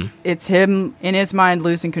away. It's him in his mind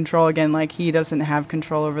losing control again. Like, he doesn't have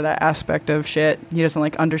control over that aspect of shit. He doesn't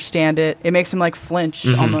like understand it. It makes him like flinch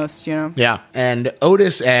almost, you know? Yeah. And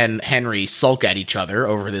Otis and Henry sulk at each other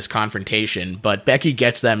over this confrontation, but Becky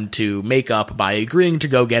gets them to make up by agreeing to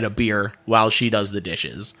go get a beer while she does the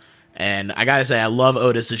dishes. And I gotta say, I love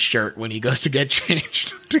Otis's shirt when he goes to get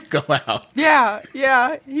changed to go out. Yeah.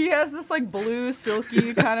 He has this like blue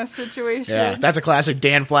silky kind of situation. Yeah, that's a classic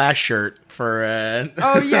Dan Flash shirt for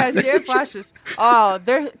Oh yeah, Dan Flashes. Oh,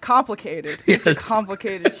 they're complicated. It's a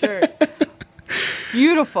complicated shirt.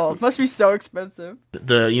 Beautiful. Must be so expensive.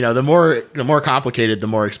 The more complicated, the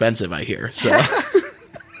more expensive, I hear. So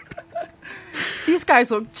these guys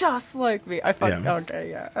look just like me. I love it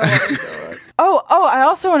so much. Oh, I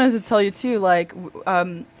also wanted to tell you too, like,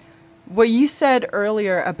 what you said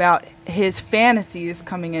earlier about his fantasies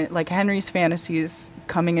coming in, like Henry's fantasies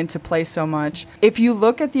coming into play so much. If you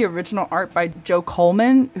look at the original art by Joe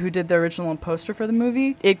Coleman, who did the original poster for the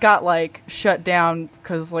movie, it got like shut down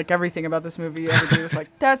because like everything about this movie everybody was like,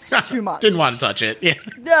 that's too much. Didn't want to touch it. Yeah.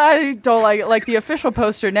 I don't like it. Like, the official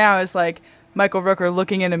poster now is like Michael Rooker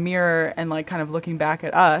looking in a mirror and like kind of looking back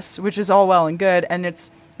at us, which is all well and good, and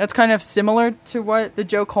that's kind of similar to what the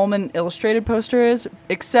Joe Coleman illustrated poster is,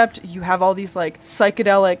 except you have all these like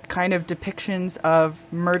psychedelic kind of depictions of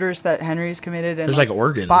murders that Henry's committed, and there's like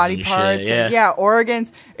organs, body and parts, shit,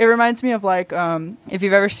 organs. It reminds me of like if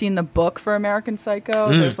you've ever seen the book for American Psycho,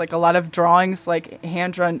 there's like a lot of drawings, like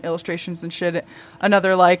hand-drawn illustrations and shit.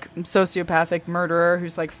 Another like sociopathic murderer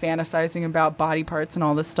who's like fantasizing about body parts and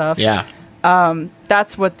all this stuff. Yeah.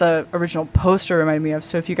 That's what the original poster reminded me of.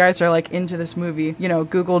 So if you guys are like into this movie,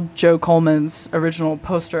 Google Joe Coleman's original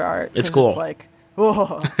poster art. It's cool. It's like,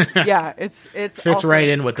 oh, yeah, it's fits right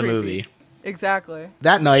in with creepy. The movie. Exactly.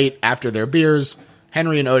 That night, after their beers,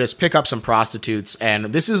 Henry and Otis pick up some prostitutes, and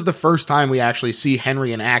this is the first time we actually see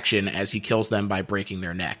Henry in action as he kills them by breaking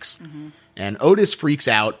their necks. And Otis freaks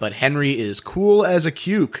out, but Henry is cool as a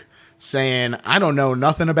cuke, saying, "I don't know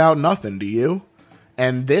nothing about nothing, do you?"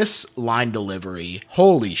 And this line delivery,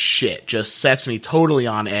 holy shit, just sets me totally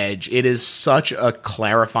on edge. It is such a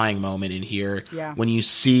clarifying moment in here when you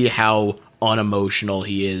see how unemotional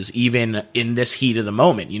he is, even in this heat of the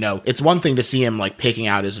moment. It's one thing to see him like picking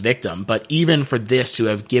out his victim, but even for this to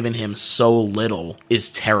have given him so little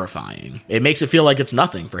is terrifying. It makes it feel like it's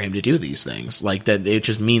nothing for him to do these things, like that it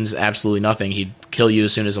just means absolutely nothing. He'd kill you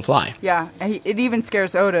as soon as a fly. Yeah, and it even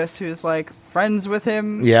scares Otis, who's like friends with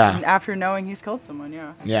him after knowing he's killed someone.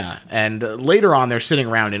 Yeah, and later on they're sitting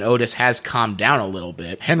around and Otis has calmed down a little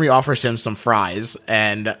bit. Henry offers him some fries,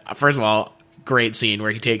 and first of all, great scene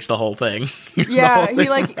where he takes the whole thing. Yeah, he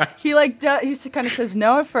kind of says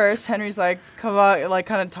no at first. Henry's like, come on, like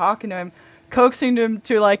kind of talking to him, coaxing him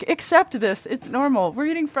to like accept this. It's normal. We're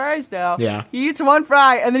eating fries now. Yeah. He eats one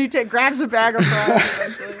fry and then he grabs a bag of fries.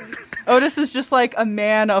 Eventually. Otis is just like a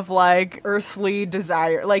man of like earthly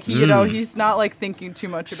desire. Like he, he's not like thinking too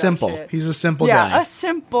much about simple. shit. He's a simple guy. Yeah, a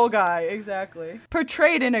simple guy, exactly.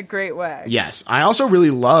 Portrayed in a great way. Yes. I also really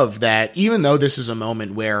love that even though this is a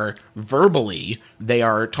moment where verbally they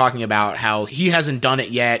are talking about how he hasn't done it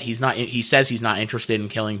yet, he says he's not interested in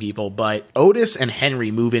killing people, but Otis and Henry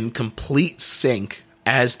move in complete sync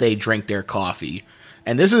as they drink their coffee.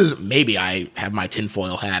 And this is, maybe I have my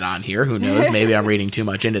tinfoil hat on here, who knows, maybe I'm reading too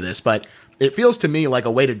much into this, but it feels to me like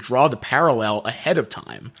a way to draw the parallel ahead of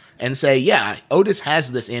time and say, yeah, Otis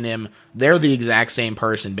has this in him, they're the exact same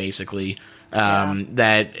person, basically,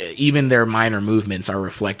 that even their minor movements are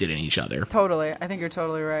reflected in each other. Totally, I think you're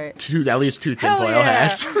totally right. At least two tinfoil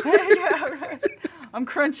hats. Yeah, right. I'm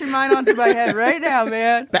crunching mine onto my head right now,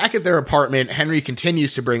 man. Back at their apartment, Henry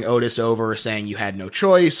continues to bring Otis over, saying you had no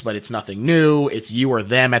choice, but it's nothing new. It's you or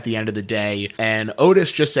them at the end of the day. And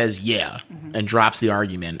Otis just says, yeah, and drops the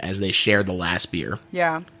argument as they share the last beer.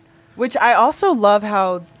 Yeah. Which I also love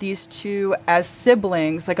how these two, as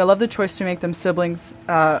siblings, like I love the choice to make them siblings,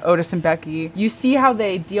 Otis and Becky. You see how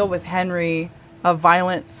they deal with Henry, a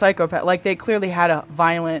violent psychopath. Like they clearly had a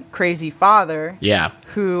violent, crazy father. Yeah.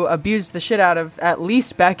 Who abused the shit out of at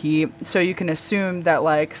least Becky, so you can assume that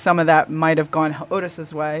like some of that might have gone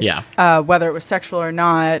Otis's way. Yeah. Whether it was sexual or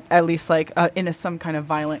not, at least like in some kind of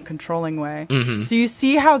violent, controlling way. Mm-hmm. So you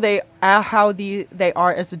see how they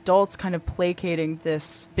are as adults, kind of placating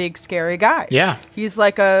this big scary guy. Yeah. He's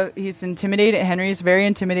intimidating. Henry's very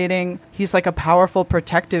intimidating. He's like a powerful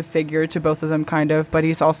protective figure to both of them, kind of, but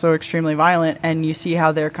he's also extremely violent. And you see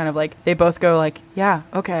how they're kind of like they both go like, yeah,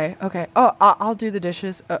 okay. Oh, I'll do the dishes.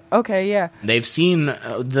 Okay, yeah. They've seen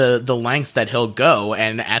the lengths that he'll go,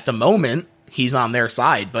 and at the moment, he's on their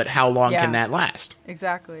side, but how long can that last?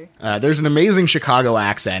 Exactly. There's an amazing Chicago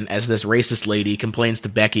accent as this racist lady complains to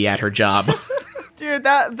Becky at her job. Dude,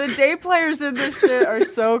 the day players in this shit are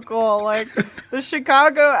so cool. Like the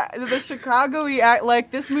Chicago-y act,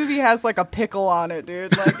 like this movie has like a pickle on it,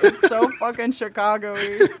 dude. Like it's so fucking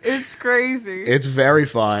Chicago-y. It's crazy. It's very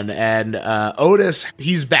fun. And Otis,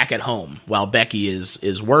 he's back at home while Becky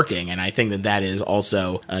is working. And I think that is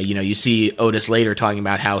also, you see Otis later talking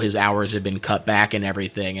about how his hours have been cut back and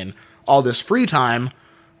everything, and all this free time.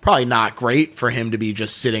 Probably not great for him to be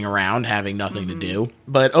just sitting around having nothing to do.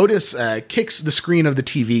 But Otis kicks the screen of the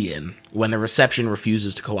TV in when the reception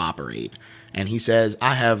refuses to cooperate. And he says,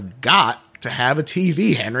 I have got to have a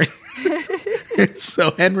TV, Henry.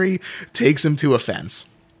 So Henry takes him to a fence.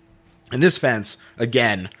 And this fence,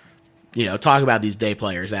 again, talk about these day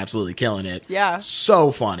players absolutely killing it. Yeah. So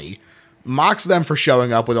funny. Mocks them for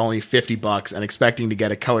showing up with only $50 and expecting to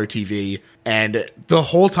get a color TV. And the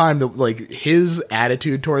whole time, his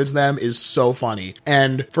attitude towards them is so funny.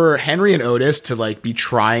 And for Henry and Otis to, be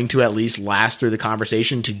trying to at least last through the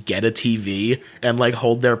conversation to get a TV and,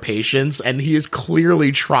 hold their patience, and he is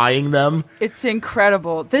clearly trying them. It's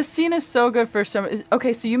incredible. This scene is so good for some...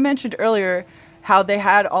 Okay, so you mentioned earlier how they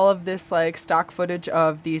had all of this, stock footage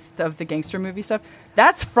of the gangster movie stuff.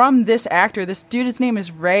 That's from this actor. This dude, his name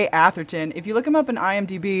is Ray Atherton. If you look him up in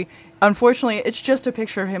IMDb, unfortunately, it's just a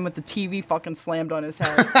picture of him with the TV fucking slammed on his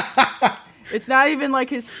head. It's not even,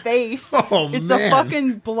 his face. It's the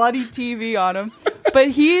fucking bloody TV on him.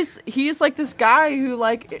 But he's this guy who,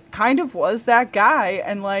 kind of was that guy.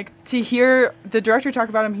 And, to hear the director talk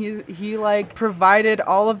about him, he provided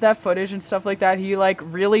all of that footage and stuff like that. He,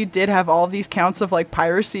 really did have all of these counts of,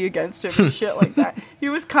 piracy against him and shit like that. He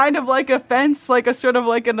was kind of like a fence, a sort of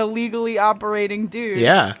an illegally operating dude.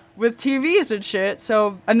 Yeah. With TVs and shit.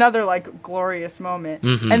 So another glorious moment.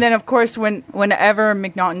 Mm-hmm. And then of course whenever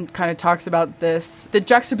McNaughton kind of talks about this, the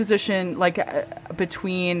juxtaposition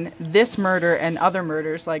between this murder and other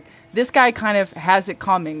murders, this guy kind of has it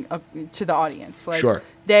coming to the audience. Sure.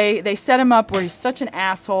 They set him up where he's such an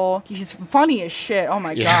asshole. He's funny as shit. Oh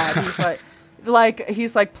my God.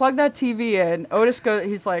 He's plug that TV in. Otis goes,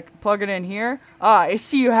 he's plug it in here. I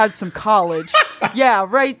see you had some college. Yeah,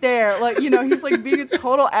 right there. He's being a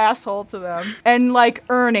total asshole to them and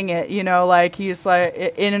earning it, he's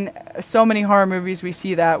in so many horror movies we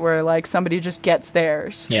see that where somebody just gets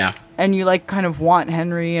theirs. Yeah. And you kind of want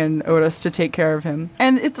Henry and Otis to take care of him.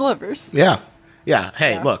 And it delivers. Yeah. Yeah.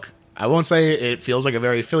 Hey, look, I won't say it feels like a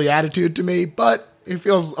very Philly attitude to me, but it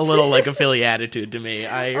feels a little like a Philly attitude to me.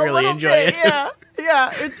 I really enjoy it. Yeah.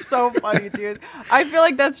 Yeah, it's so funny, dude. I feel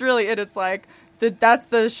like that's really it. It's That's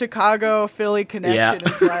the Chicago-Philly connection.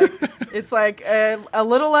 Yeah. It's like a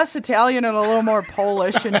little less Italian and a little more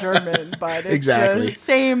Polish and German, but it's Exactly. the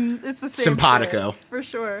same. It's the same. Simpatico. Shit, for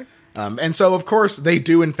sure. And so, of course, they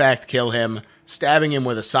do, in fact, kill him, stabbing him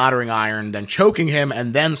with a soldering iron, then choking him,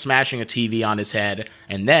 and then smashing a TV on his head,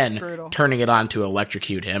 and then Brutal. turning it on to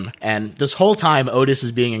electrocute him. And this whole time, Otis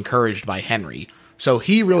is being encouraged by Henry. So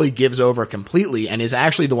he really gives over completely and is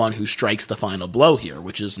actually the one who strikes the final blow here,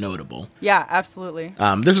 which is notable. Yeah, absolutely.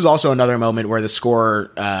 This is also another moment where the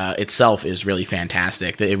score itself is really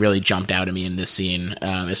fantastic. It really jumped out at me in this scene,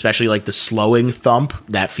 especially like the slowing thump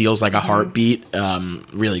that feels like a heartbeat.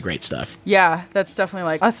 Really great stuff. Yeah, that's definitely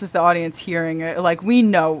like us as the audience hearing it. Like we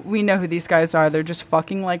know who these guys are. They're just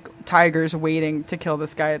fucking like tigers waiting to kill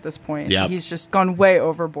this guy at this point. Yep. He's just gone way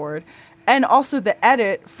overboard. And also the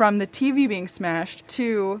edit from the TV being smashed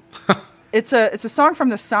to it's a song from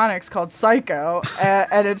the Sonics called Psycho,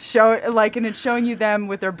 and it's showing you them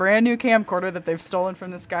with their brand new camcorder that they've stolen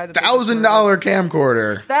from this guy. $1,000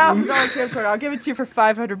 camcorder. $1,000 camcorder. I'll give it to you for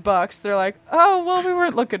 $500. They're like, oh well, we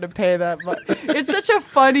weren't looking to pay that much. It's such a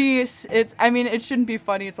funny. It shouldn't be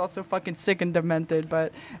funny. It's also fucking sick and demented.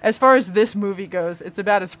 But as far as this movie goes, it's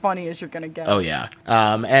about as funny as you're gonna get. Oh yeah.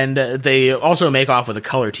 And they also make off with a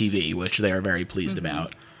color TV, which they are very pleased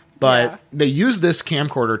about. But they use this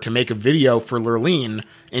camcorder to make a video for Lurleen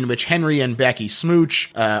in which Henry and Becky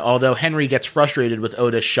smooch, although Henry gets frustrated with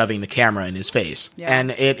Otis shoving the camera in his face. Yeah.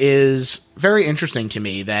 And it is very interesting to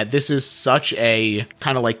me that this is such a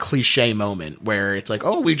kind of like cliche moment where it's like,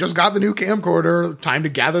 oh, we just got the new camcorder, time to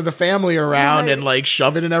gather the family around and like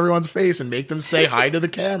shove it in everyone's face and make them say hi to the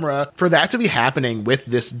camera. For that to be happening with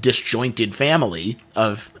this disjointed family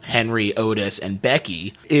of Henry, Otis, and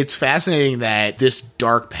Becky, it's fascinating that this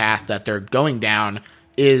dark path that they're going down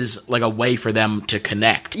is like a way for them to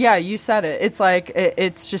connect. Yeah, you said it. It's like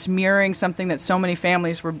it's just mirroring something that so many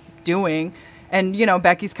families were doing. And, you know,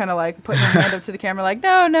 Becky's kind of like putting her hand up to the camera like,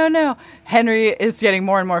 no. Henry is getting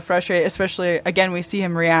more and more frustrated, especially, again, we see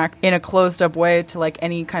him react in a closed up way to like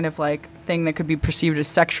any kind of like thing that could be perceived as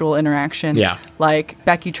sexual interaction. Yeah. Like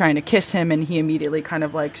Becky trying to kiss him and he immediately kind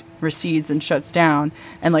of like recedes and shuts down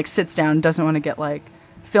and like sits down, doesn't want to get like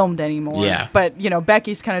filmed anymore. Yeah. But, you know,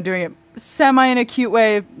 Becky's kind of doing it semi in a cute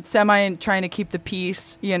way, semi trying to keep the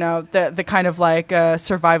peace, you know, the kind of like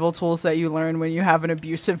survival tools that you learn when you have an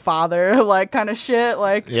abusive father, like kind of shit,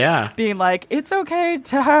 like being like, it's okay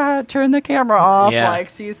to turn the camera off, like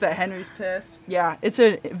sees that Henry's pissed. Yeah, it's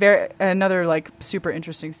another like super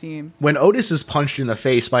interesting scene. When Otis is punched in the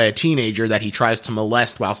face by a teenager that he tries to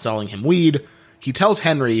molest while selling him weed, he tells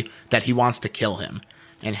Henry that he wants to kill him.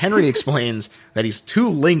 And Henry explains that he's too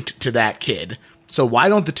linked to that kid. So why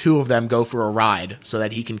don't the two of them go for a ride so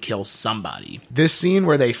that he can kill somebody? This scene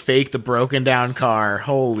where they fake the broken down car,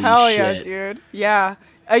 holy Hell shit. Yeah, dude. Yeah.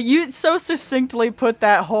 You so succinctly put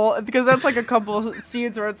that whole, because that's like a couple of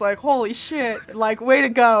scenes where it's like, holy shit, like way to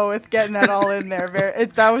go with getting that all in there.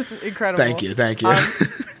 That was incredible. Thank you.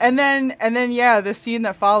 And then, yeah, the scene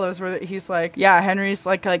that follows where he's like, Henry's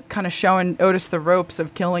like kind of showing Otis the ropes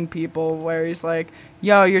of killing people, where he's like,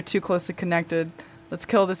 yo, you're too closely connected. Let's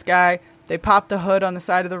kill this guy. They pop the hood on the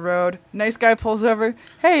side of the road. Nice guy pulls over.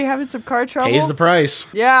 Hey, having some car trouble? Pays the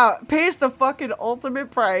price. Yeah, pays the fucking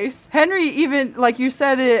ultimate price. Henry, even, like you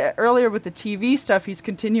said it earlier with the TV stuff, he's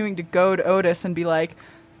continuing to goad Otis and be like,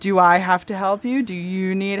 do I have to help you? Do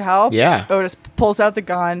you need help? Yeah. Otis pulls out the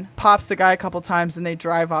gun, pops the guy a couple times, and they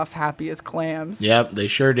drive off happy as clams. Yep, they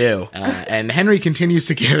sure do. And Henry continues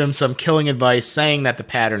to give him some killing advice, saying that the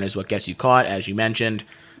pattern is what gets you caught, as you mentioned.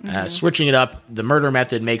 Switching it up, the murder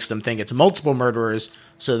method makes them think it's multiple murderers,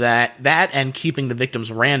 so that and keeping the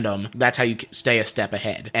victims random, that's how you stay a step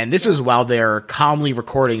ahead. And this is while they're calmly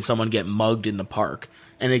recording someone get mugged in the park.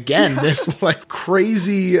 And again, this like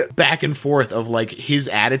crazy back and forth of like his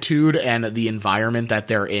attitude and the environment that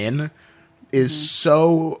they're in is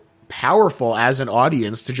so powerful as an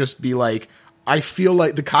audience to just be like, I feel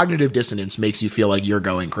like the cognitive dissonance makes you feel like you're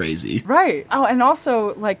going crazy. Right. Oh, and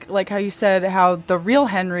also like how you said how the real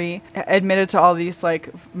Henry admitted to all these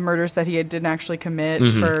like murders that he didn't actually commit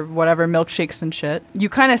for whatever milkshakes and shit. You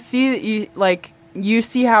kind of see you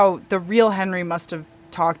see how the real Henry must have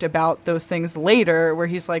talked about those things later, where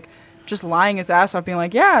he's like just lying his ass off being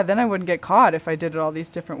like, yeah, then I wouldn't get caught if I did it all these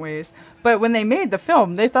different ways. But when they made the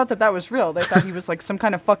film, they thought that was real. They thought he was like some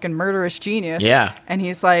kind of fucking murderous genius. Yeah. And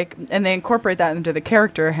he's like, and they incorporate that into the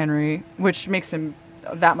character Henry, which makes him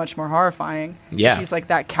that much more horrifying. Yeah. He's like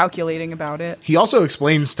that calculating about it. He also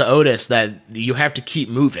explains to Otis that you have to keep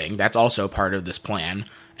moving. That's also part of this plan.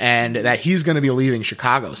 And that he's going to be leaving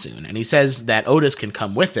Chicago soon. And he says that Otis can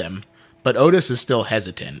come with him, But Otis is still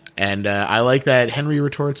hesitant, and I like that Henry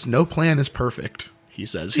retorts, "No plan is perfect," he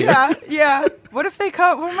says here. Yeah. What if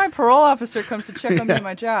my parole officer comes to check on me at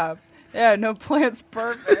my job? Yeah, no plan's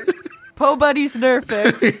perfect. Po buddy's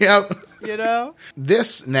nerfing. Yep. You know?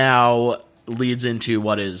 This now leads into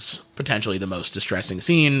what is potentially the most distressing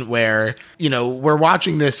scene where, we're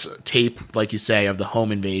watching this tape, like you say, of the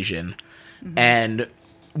home invasion, and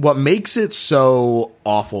what makes it so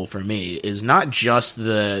awful for me is not just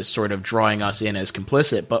the sort of drawing us in as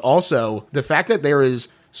complicit, but also the fact that there is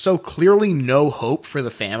so clearly no hope for the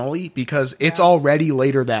family because it's already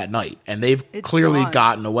later that night and they've clearly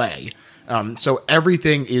gotten away. So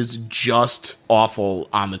everything is just awful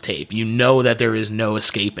on the tape. You know that there is no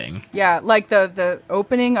escaping. Yeah, like the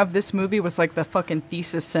opening of this movie was like the fucking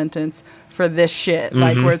thesis sentence for this shit.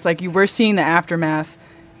 Like where it's like we're seeing the aftermath.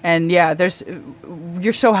 And yeah,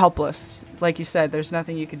 you're so helpless. Like you said, there's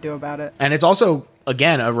nothing you can do about it. And it's also,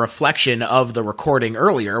 again, a reflection of the recording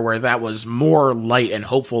earlier where that was more light and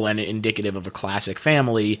hopeful and indicative of a classic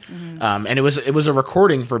family. And it was a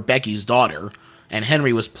recording for Becky's daughter, and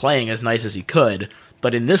Henry was playing as nice as he could.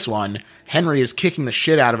 But in this one, Henry is kicking the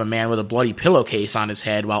shit out of a man with a bloody pillowcase on his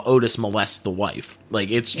head while Otis molests the wife. Like,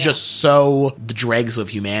 it's just so the dregs of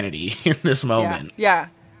humanity in this moment. Yeah.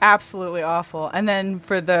 Absolutely awful. And then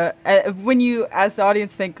for when you, as the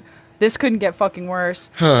audience, think this couldn't get fucking worse,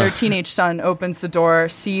 their teenage son opens the door,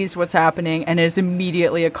 sees what's happening, and is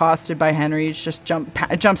immediately accosted by Henry. He just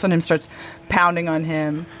jumps on him, starts pounding on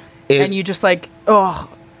him, and you just like, ugh.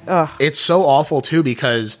 It's so awful too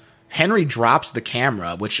because Henry drops the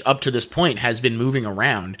camera, which up to this point has been moving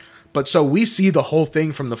around, but so we see the whole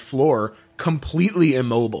thing from the floor completely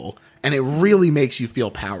immobile. And it really makes you feel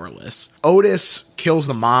powerless. Otis kills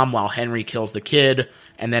the mom while Henry kills the kid,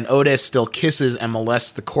 and then Otis still kisses and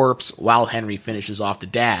molests the corpse while Henry finishes off the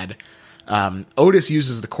dad. Otis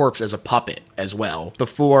uses the corpse as a puppet as well,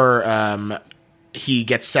 before he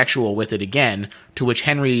gets sexual with it again, to which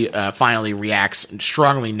Henry finally reacts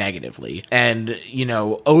strongly negatively. And,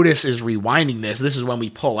 Otis is rewinding this. This is when we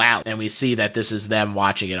pull out, and we see that this is them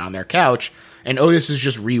watching it on their couch. And Otis is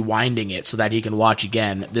just rewinding it so that he can watch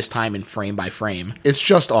again, this time in frame by frame. It's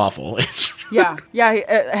just awful. Yeah.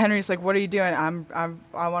 Henry's like, "What are you doing?" I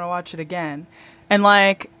want to watch it again. And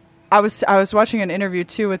like, I was watching an interview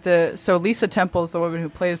too with Lisa Temple is the woman who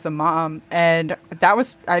plays the mom, and that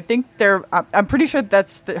was, I think I'm pretty sure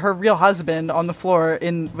that's her real husband on the floor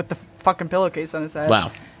with the fucking pillowcase on his head.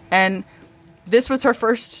 Wow. And this was her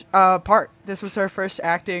first part. This was her first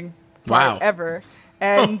acting part ever.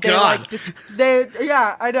 And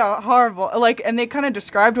I know, horrible. Like, and they kind of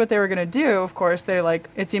described what they were gonna do. Of course,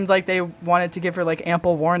 it seems like they wanted to give her like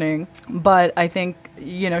ample warning. But I think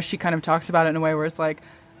she kind of talks about it in a way where it's like,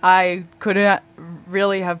 I couldn't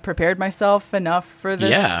really have prepared myself enough for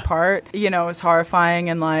this part. It was horrifying,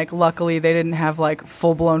 and like, luckily they didn't have like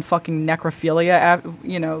full blown fucking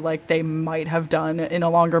necrophilia. Like they might have done in a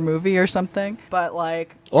longer movie or something. But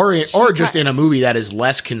like, or just in a movie that is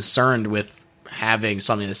less concerned with having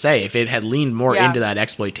something to say. If it had leaned more into that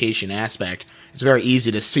exploitation aspect, it's very easy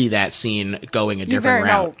to see that scene going a different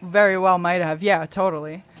route. Very well might have. Yeah,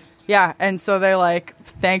 totally. Yeah, and so they like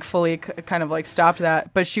thankfully kind of like stopped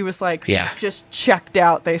that, but she was like just checked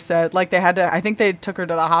out, they said. Like they had to, I think they took her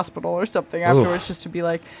to the hospital or something afterwards just to be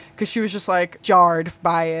like, because she was just like jarred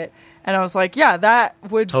by it. And I was like, yeah, that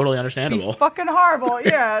would totally understandable. Be fucking horrible.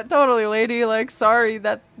 Yeah, totally, lady. Like, sorry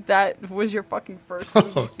that was your fucking first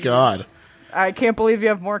movie. Oh, God. I can't believe you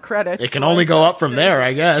have more credits. It can only go up from there,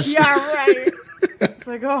 I guess. Yeah, right. It's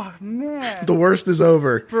like, oh, man. The worst is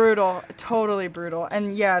over. Brutal. Totally brutal.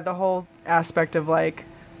 And yeah, the whole aspect of like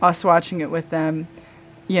us watching it with them,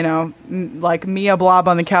 like me a blob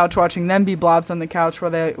on the couch, watching them be blobs on the couch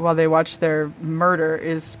while they watch their murder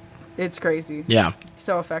it's crazy. Yeah.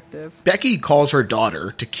 So effective. Becky calls her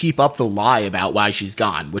daughter to keep up the lie about why she's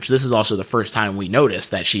gone, which this is also the first time we notice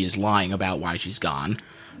that she is lying about why she's gone.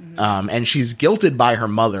 And she's guilted by her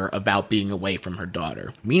mother about being away from her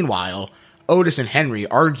daughter. Meanwhile, Otis and Henry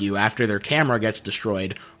argue after their camera gets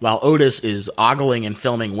destroyed, while Otis is ogling and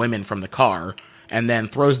filming women from the car, and then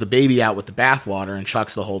throws the baby out with the bathwater and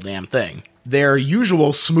chucks the whole damn thing. Their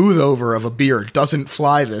usual smooth over of a beer doesn't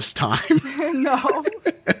fly this time. No.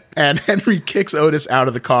 And Henry kicks Otis out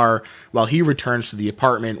of the car while he returns to the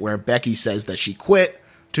apartment where Becky says that she quit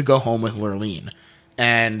to go home with Lurleen.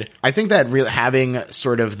 And I think that having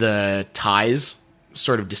sort of the ties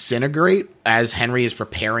sort of disintegrate as Henry is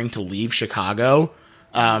preparing to leave Chicago,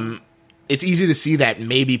 it's easy to see that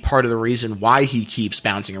maybe part of the reason why he keeps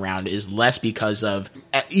bouncing around is less because of,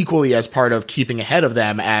 equally as part of keeping ahead of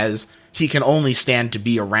them, as he can only stand to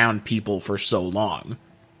be around people for so long.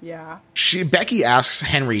 Yeah. Becky asks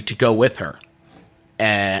Henry to go with her,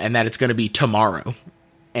 and that it's going to be tomorrow.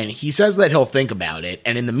 And he says that he'll think about it,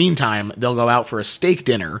 and in the meantime, they'll go out for a steak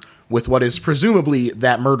dinner with what is presumably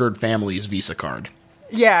that murdered family's Visa card.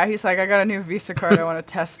 Yeah, he's like, I got a new Visa card I want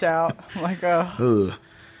to test out. I'm like, oh.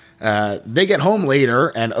 They get home later,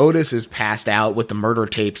 and Otis is passed out with the murder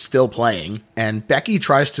tape still playing, and Becky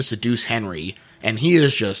tries to seduce Henry, and he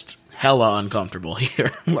is just hella uncomfortable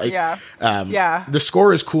here. The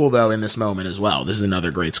score is cool, though, in this moment as well. This is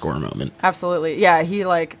another great score moment. Absolutely. Yeah, he,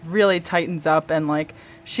 like, really tightens up, and, like,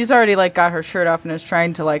 she's already, like, got her shirt off and is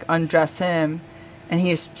trying to, like, undress him, and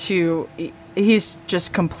he's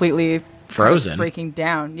just completely frozen, breaking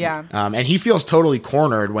down. Yeah. And he feels totally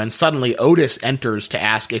cornered when suddenly Otis enters to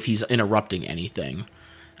ask if he's interrupting anything.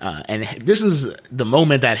 And this is the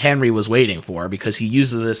moment that Henry was waiting for, because he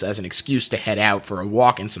uses this as an excuse to head out for a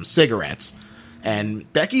walk and some cigarettes.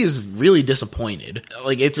 And Becky is really disappointed.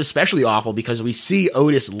 Like, it's especially awful because we see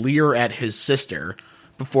Otis leer at his sister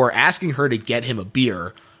before asking her to get him a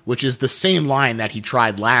beer, which is the same line that he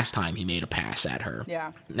tried last time he made a pass at her.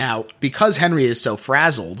 Yeah. Now, because Henry is so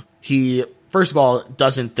frazzled, he, first of all,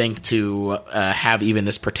 doesn't think to have even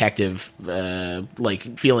this protective,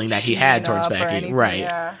 feeling that he had towards Becky. Anything, right.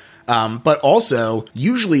 Yeah. But also,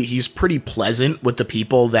 usually he's pretty pleasant with the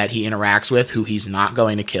people that he interacts with who he's not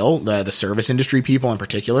going to kill, the service industry people in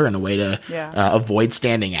particular, in a way to avoid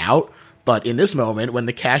standing out. But in this moment, when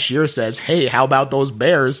the cashier says, hey, how about those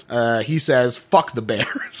bears? He says, fuck the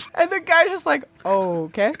bears. And the guy's just like, oh,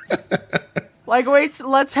 okay. Like,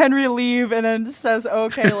 lets Henry leave and then says,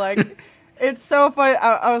 okay, like, it's so funny.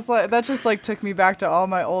 I was like, that just, like, took me back to all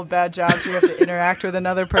my old bad jobs where you have to interact with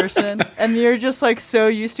another person. And you're just, like, so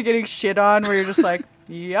used to getting shit on where you're just like,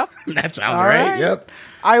 yep. That sounds right. Yep.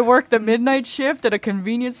 I work the midnight shift at a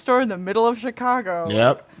convenience store in the middle of Chicago.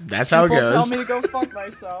 Yep. That's how it goes. People tell me to go fuck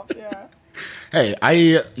myself. Yeah. Hey,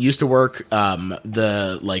 I used to work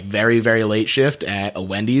the, like, very, very late shift at a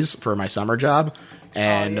Wendy's for my summer job.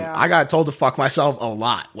 And I got told to fuck myself a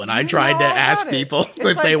lot when I tried to ask people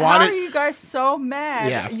if they wanted. How are you guys so mad?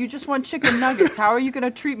 Yeah. You just want chicken nuggets. How are you going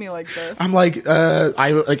to treat me like this? I'm like,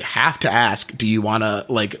 I like have to ask, do you want to,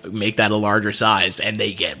 like, make that a larger size? And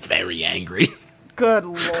they get very angry. Good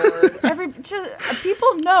Lord.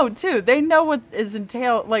 People know, too. They know what it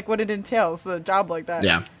entails, the job like that.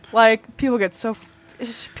 Yeah. Like, people get so...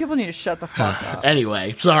 People need to shut the fuck up.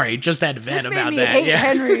 Anyway, sorry, just had to vent about that. This made me hate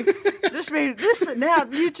Henry.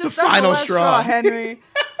 You just... The final straw, Henry.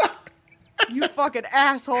 You fucking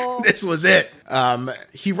asshole. This was it.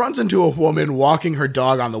 He runs into a woman walking her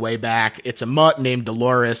dog on the way back. It's a mutt named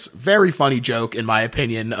Dolores. Very funny joke, in my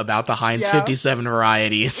opinion, about the Heinz 57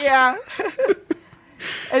 varieties. Yeah.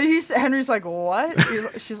 And Henry's like, what?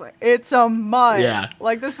 She's like, it's a mutt. Yeah.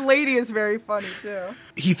 Like, this lady is very funny, too.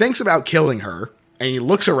 He thinks about killing her, and he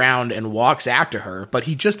looks around and walks after her, but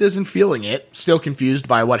he just isn't feeling it, still confused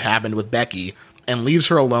by what happened with Becky, and leaves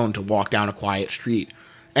her alone to walk down a quiet street.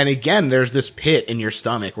 And again, there's this pit in your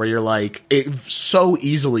stomach where you're like, it so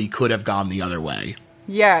easily could have gone the other way.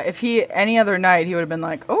 Yeah, if any other night, he would have been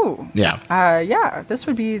like, oh. Yeah. This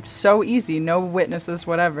would be so easy. No witnesses,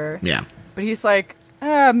 whatever. Yeah. But he's like,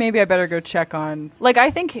 maybe I better go check on... Like,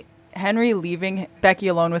 I think Henry leaving Becky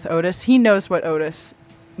alone with Otis, he knows what Otis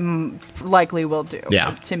likely will do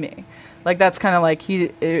to me. Like, that's kind of like,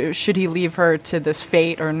 should he leave her to this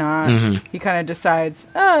fate or not? Mm-hmm. He kind of decides,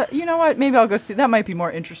 you know what, maybe I'll go see. That might be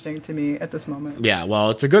more interesting to me at this moment. Yeah, well,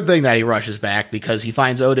 it's a good thing that he rushes back because he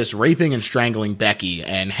finds Otis raping and strangling Becky,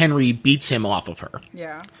 and Henry beats him off of her.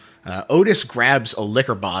 Yeah. Otis grabs a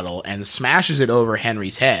liquor bottle and smashes it over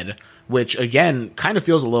Henry's head, which, again, kind of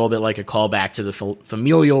feels a little bit like a callback to the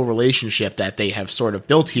familial relationship that they have sort of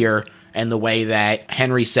built here, and the way that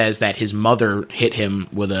Henry says that his mother hit him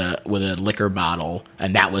with a liquor bottle,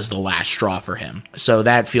 and that was the last straw for him. So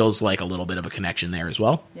that feels like a little bit of a connection there as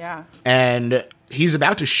well. Yeah. And he's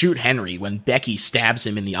about to shoot Henry when Becky stabs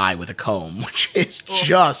him in the eye with a comb, which is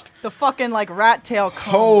just... The fucking, like, rat tail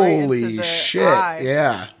comb. Holy right into the shit. eye.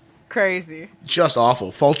 Yeah. Crazy. Just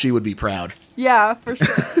awful. Fulci would be proud. Yeah, for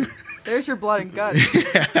sure. There's your blood and guts.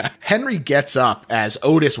 Yeah. Henry gets up as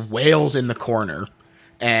Otis wails in the corner,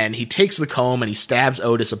 and he takes the comb and he stabs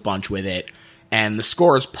Otis a bunch with it, and the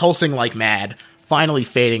score is pulsing like mad, finally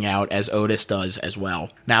fading out as Otis does as well.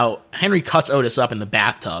 Now, Henry cuts Otis up in the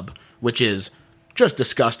bathtub, which is just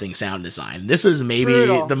disgusting sound design. This is maybe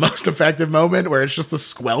brutal. The most effective moment where it's just the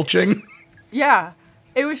squelching. Yeah.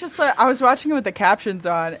 It was just like, I was watching it with the captions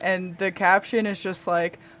on, and the caption is just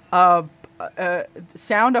like,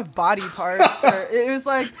 sound of body parts. Or it was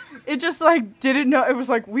like, it just like didn't know. It was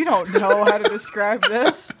like, we don't know how to describe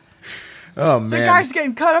this. Oh, man. The guy's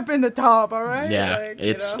getting cut up in the tub, all right? Yeah, Like,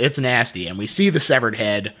 it's nasty. And we see the severed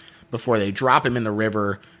head before they drop him in the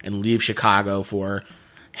river and leave Chicago for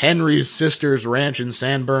Henry's sister's ranch in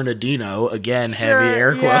San Bernardino. Again, heavy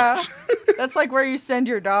air quotes. Yeah. That's like where you send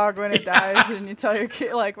your dog when it dies, and you tell your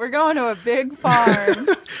kid, like, we're going to a big farm.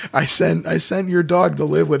 I sent your dog to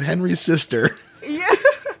live with Henry's sister. Yeah.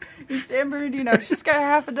 In San Bernardino. She's got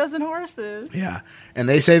half a dozen horses. Yeah. And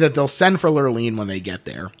they say that they'll send for Lurleen when they get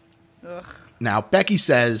there. Ugh. Now, Becky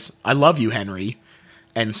says, "I love you, Henry."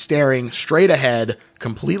 And staring straight ahead,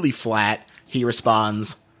 completely flat, he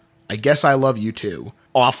responds, "I guess I love you too."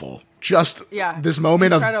 Awful. Just this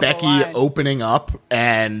moment of Becky line. Opening up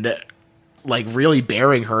and like really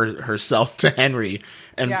bearing herself to Henry.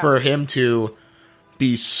 And for him to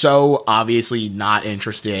be so obviously not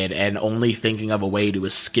interested and only thinking of a way to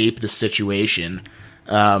escape the situation.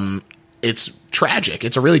 It's tragic.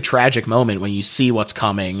 It's a really tragic moment when you see what's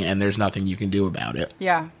coming and there's nothing you can do about it.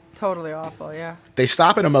 Yeah, totally awful, yeah. They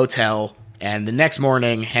stop at a motel, and the next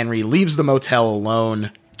morning, Henry leaves the motel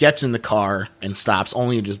alone, gets in the car, and stops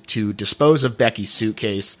only to dispose of Becky's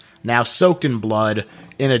suitcase, now soaked in blood,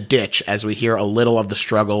 in a ditch as we hear a little of the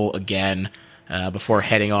struggle again before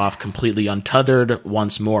heading off completely untethered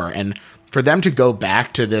once more. And for them to go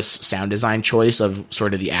back to this sound design choice of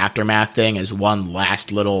sort of the aftermath thing as one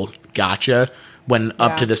last little gotcha, when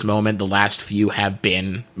up to this moment the last few have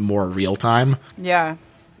been more real time. Yeah.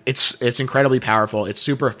 It's incredibly powerful. It's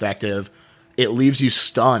super effective. It leaves you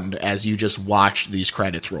stunned as you just watch these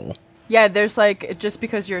credits roll. Yeah, there's like, just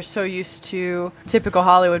because you're so used to typical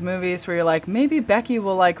Hollywood movies where you're like, maybe Becky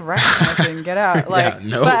will like recognize it and get out. Like,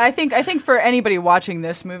 no. But I think for anybody watching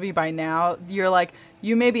this movie by now, you're like,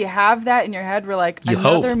 you maybe have that in your head where like you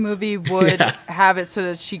another hope. movie would have it so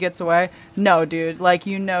that she gets away. No, dude, like,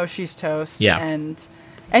 you know, she's toast. Yeah. And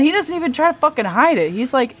he doesn't even try to fucking hide it.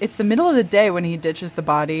 He's like, it's the middle of the day when he ditches the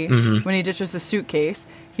body, when he ditches the suitcase.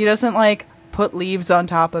 He doesn't like put leaves on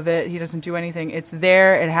top of it. He doesn't do anything. It's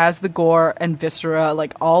there. It has the gore and viscera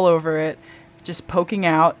like all over it, just poking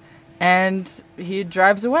out, and he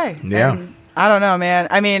drives away. Yeah. And I don't know, man.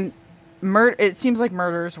 I mean, it seems like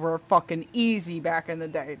murders were fucking easy back in the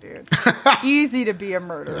day, dude. Easy to be a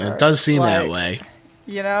murderer. It does seem like, that way.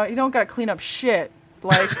 You know, you don't got to clean up shit.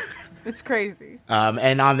 Like, it's crazy.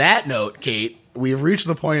 And on that note, Kate, we've reached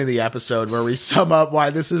the point of the episode where we sum up why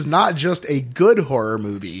this is not just a good horror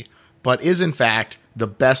movie, but is in fact the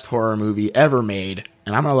best horror movie ever made.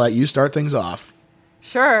 And I'm going to let you start things off.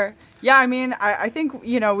 Sure. Yeah, I mean, I think,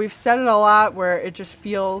 you know, we've said it a lot where it just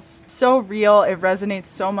feels so real. It resonates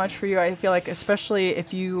so much for you. I feel like, especially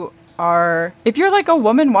if you're like a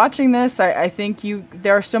woman watching this, I think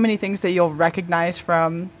there are so many things that you'll recognize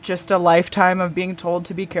from just a lifetime of being told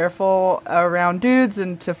to be careful around dudes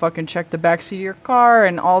and to fucking check the backseat of your car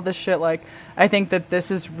and all this shit. Like, I think that this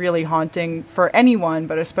is really haunting for anyone,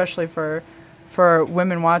 but especially for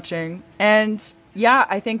women watching. And yeah,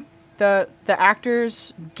 I think the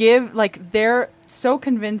actors they're so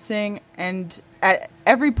convincing, and at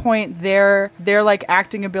every point their like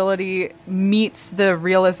acting ability meets the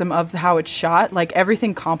realism of how it's shot. Like,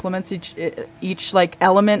 everything complements each like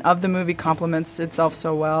element of the movie complements itself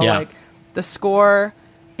so well. Yeah. Like, the score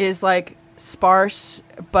is like sparse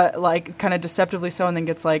but like kind of deceptively so, and then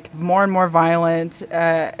gets like more and more violent,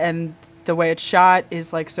 and the way it's shot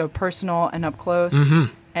is like so personal and up close.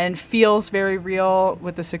 And feels very real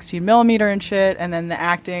with the 16 millimeter and shit. And then the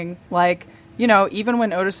acting, like, you know, even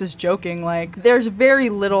when Otis is joking, like, there's very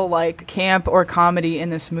little like camp or comedy in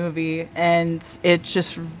this movie, and it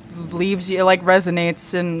just leaves you, like,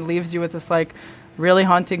 resonates and leaves you with this like really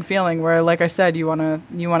haunting feeling where, like I said, you want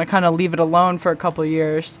to kind of leave it alone for a couple of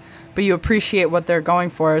years, but you appreciate what they're going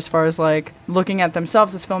for as far as like looking at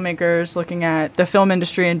themselves as filmmakers, looking at the film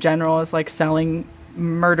industry in general as like selling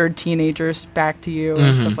murdered teenagers back to you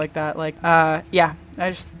and stuff like that. Like, yeah,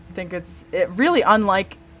 I just think it really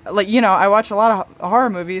unlike, like, you know, I watch a lot of horror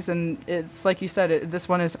movies, and it's like you said, this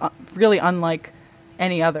one is really unlike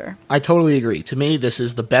any other. I totally agree. To me, this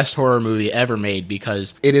is the best horror movie ever made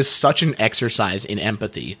because it is such an exercise in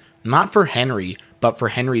empathy, not for Henry, but for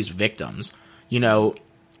Henry's victims. You know,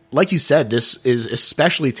 like you said, this is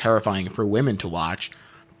especially terrifying for women to watch,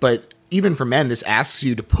 but even for men, this asks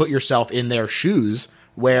you to put yourself in their shoes,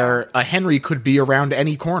 where a Henry could be around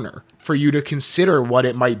any corner, for you to consider what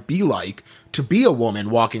it might be like to be a woman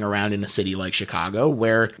walking around in a city like Chicago,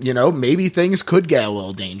 where, you know, maybe things could get a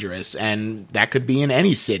little dangerous, and that could be in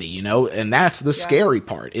any city, you know, and that's the scary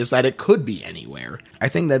part, is that it could be anywhere. I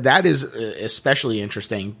think that is especially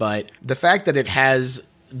interesting, but the fact that it has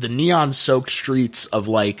the neon-soaked streets of,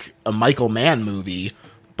 like, a Michael Mann movie,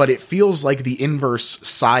 but it feels like the inverse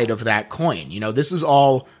side of that coin. You know, this is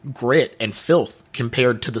all grit and filth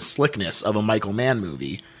compared to the slickness of a Michael Mann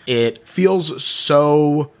movie. It feels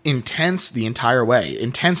so intense the entire way.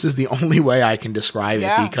 Intense is the only way I can describe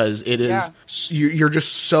it, because it is, you're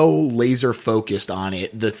just so laser focused on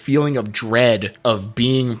it. The feeling of dread of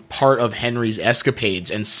being part of Henry's escapades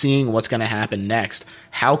and seeing what's going to happen next.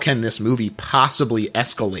 How can this movie possibly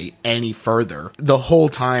escalate any further? The whole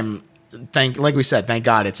time, like we said, thank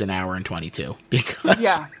God it's an hour and 22,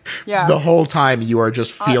 because the whole time you are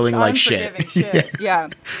just feeling like shit. Yeah.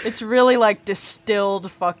 It's really like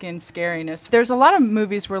distilled fucking scariness. There's a lot of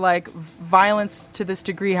movies where like violence to this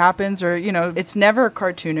degree happens, or, you know, it's never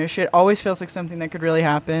cartoonish. It always feels like something that could really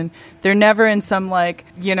happen. They're never in some like,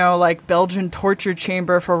 you know, like Belgian torture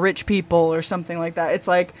chamber for rich people or something like that. It's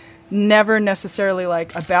like never necessarily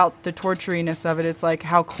like about the torturiness of it. It's like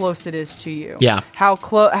how close it is to you. Yeah.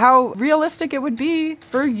 How realistic it would be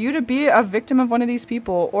for you to be a victim of one of these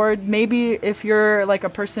people. Or maybe if you're like a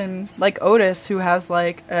person like Otis who has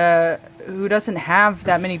like who doesn't have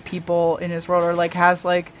that many people in his world, or like has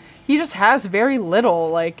like he just has very little.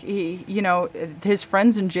 Like he, you know, his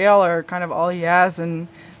friends in jail are kind of all he has, and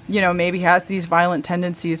you know, maybe has these violent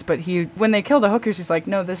tendencies, but when they kill the hookers, he's like,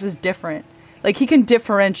 no, this is different. Like, he can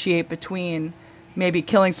differentiate between maybe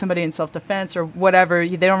killing somebody in self-defense or whatever.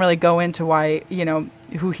 They don't really go into why, you know,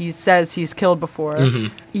 who he says he's killed before.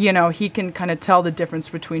 Mm-hmm. You know, he can kind of tell the difference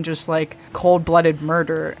between just, like, cold-blooded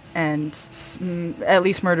murder and at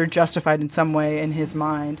least murder justified in some way in his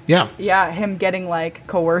mind. Yeah. Yeah, him getting, like,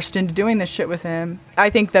 coerced into doing this shit with him.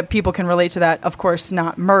 I think that people can relate to that, of course,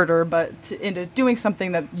 not murder, but into doing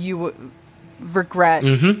something that you regret,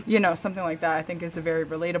 you know, something like that, I think is a very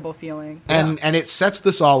relatable feeling. And it sets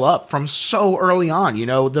this all up from so early on. You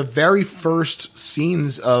know, the very first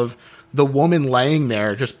scenes of the woman laying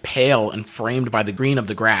there just pale and framed by the green of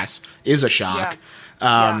the grass is a shock.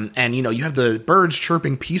 And, you know, you have the birds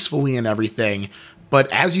chirping peacefully and everything,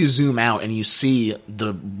 but as you zoom out and you see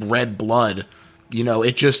the red blood, you know,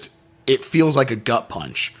 it feels like a gut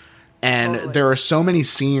punch. And there are so many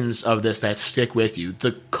scenes of this that stick with you.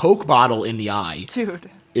 The Coke bottle in the eye, dude,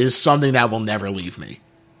 is something that will never leave me.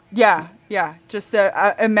 Yeah. Just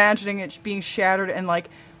imagining it being shattered and like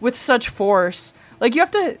with such force. Like you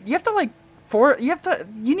need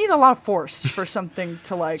a lot of force for something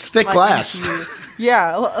to like. It's thick glass.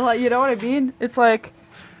 Yeah, like, you know what I mean? It's like,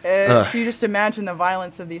 so you just imagine the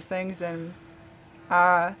violence of these things, and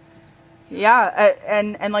and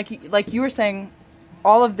like you were saying,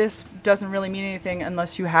 all of this doesn't really mean anything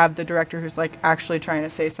unless you have the director who's like actually trying to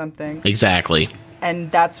say something. Exactly. And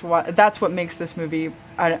that's what makes this movie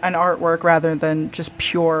an artwork rather than just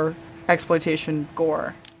pure exploitation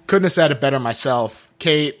gore. Couldn't have said it better myself.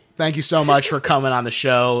 Kait, thank you so much for coming on the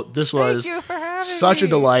show. This was such a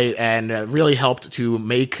delight, and really helped to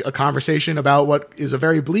make a conversation about what is a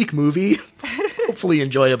very bleak movie hopefully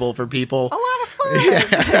enjoyable for people. A lot of fun.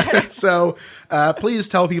 Yeah. So please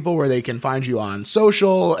tell people where they can find you on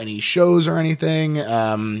social, any shows or anything.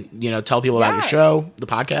 Tell people about your show, the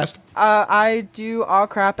podcast. I do All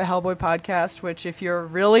Crap, a Hellboy podcast, which if you're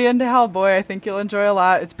really into Hellboy, I think you'll enjoy a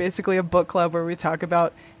lot. It's basically a book club where we talk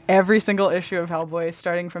about every single issue of Hellboy,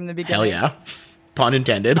 starting from the beginning. Hell yeah. Pun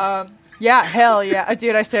intended. Yeah, hell yeah.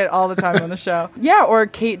 Dude, I say it all the time on the show. Yeah, or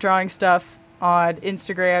Kait drawing stuff on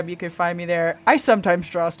Instagram. You can find me there. I sometimes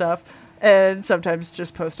draw stuff and sometimes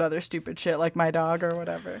just post other stupid shit like my dog or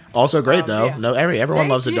whatever. Also great, though. Yeah. No, everyone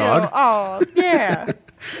loves a dog. Oh, yeah.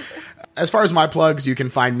 As far as my plugs, you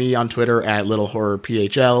can find me on Twitter at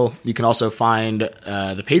LittleHorrorPHL. You can also find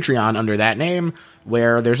the Patreon under that name,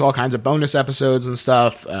 where there's all kinds of bonus episodes and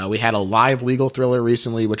stuff. We had a live legal thriller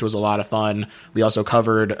recently, which was a lot of fun. We also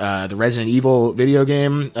covered the Resident Evil video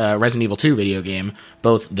game, Resident Evil 2 video game,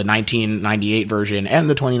 both the 1998 version and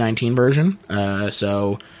the 2019 version.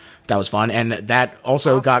 So that was fun. And that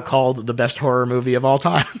also got called the best horror movie of all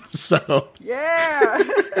time. So yeah.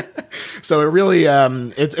 So it really,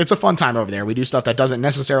 it's a fun time over there. We do stuff that doesn't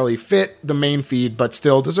necessarily fit the main feed, but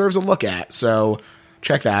still deserves a look at. So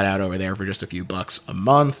check that out over there for just a few bucks a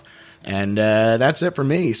month. And that's it for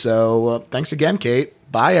me. So thanks again, Kait.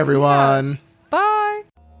 Bye, everyone. Yeah.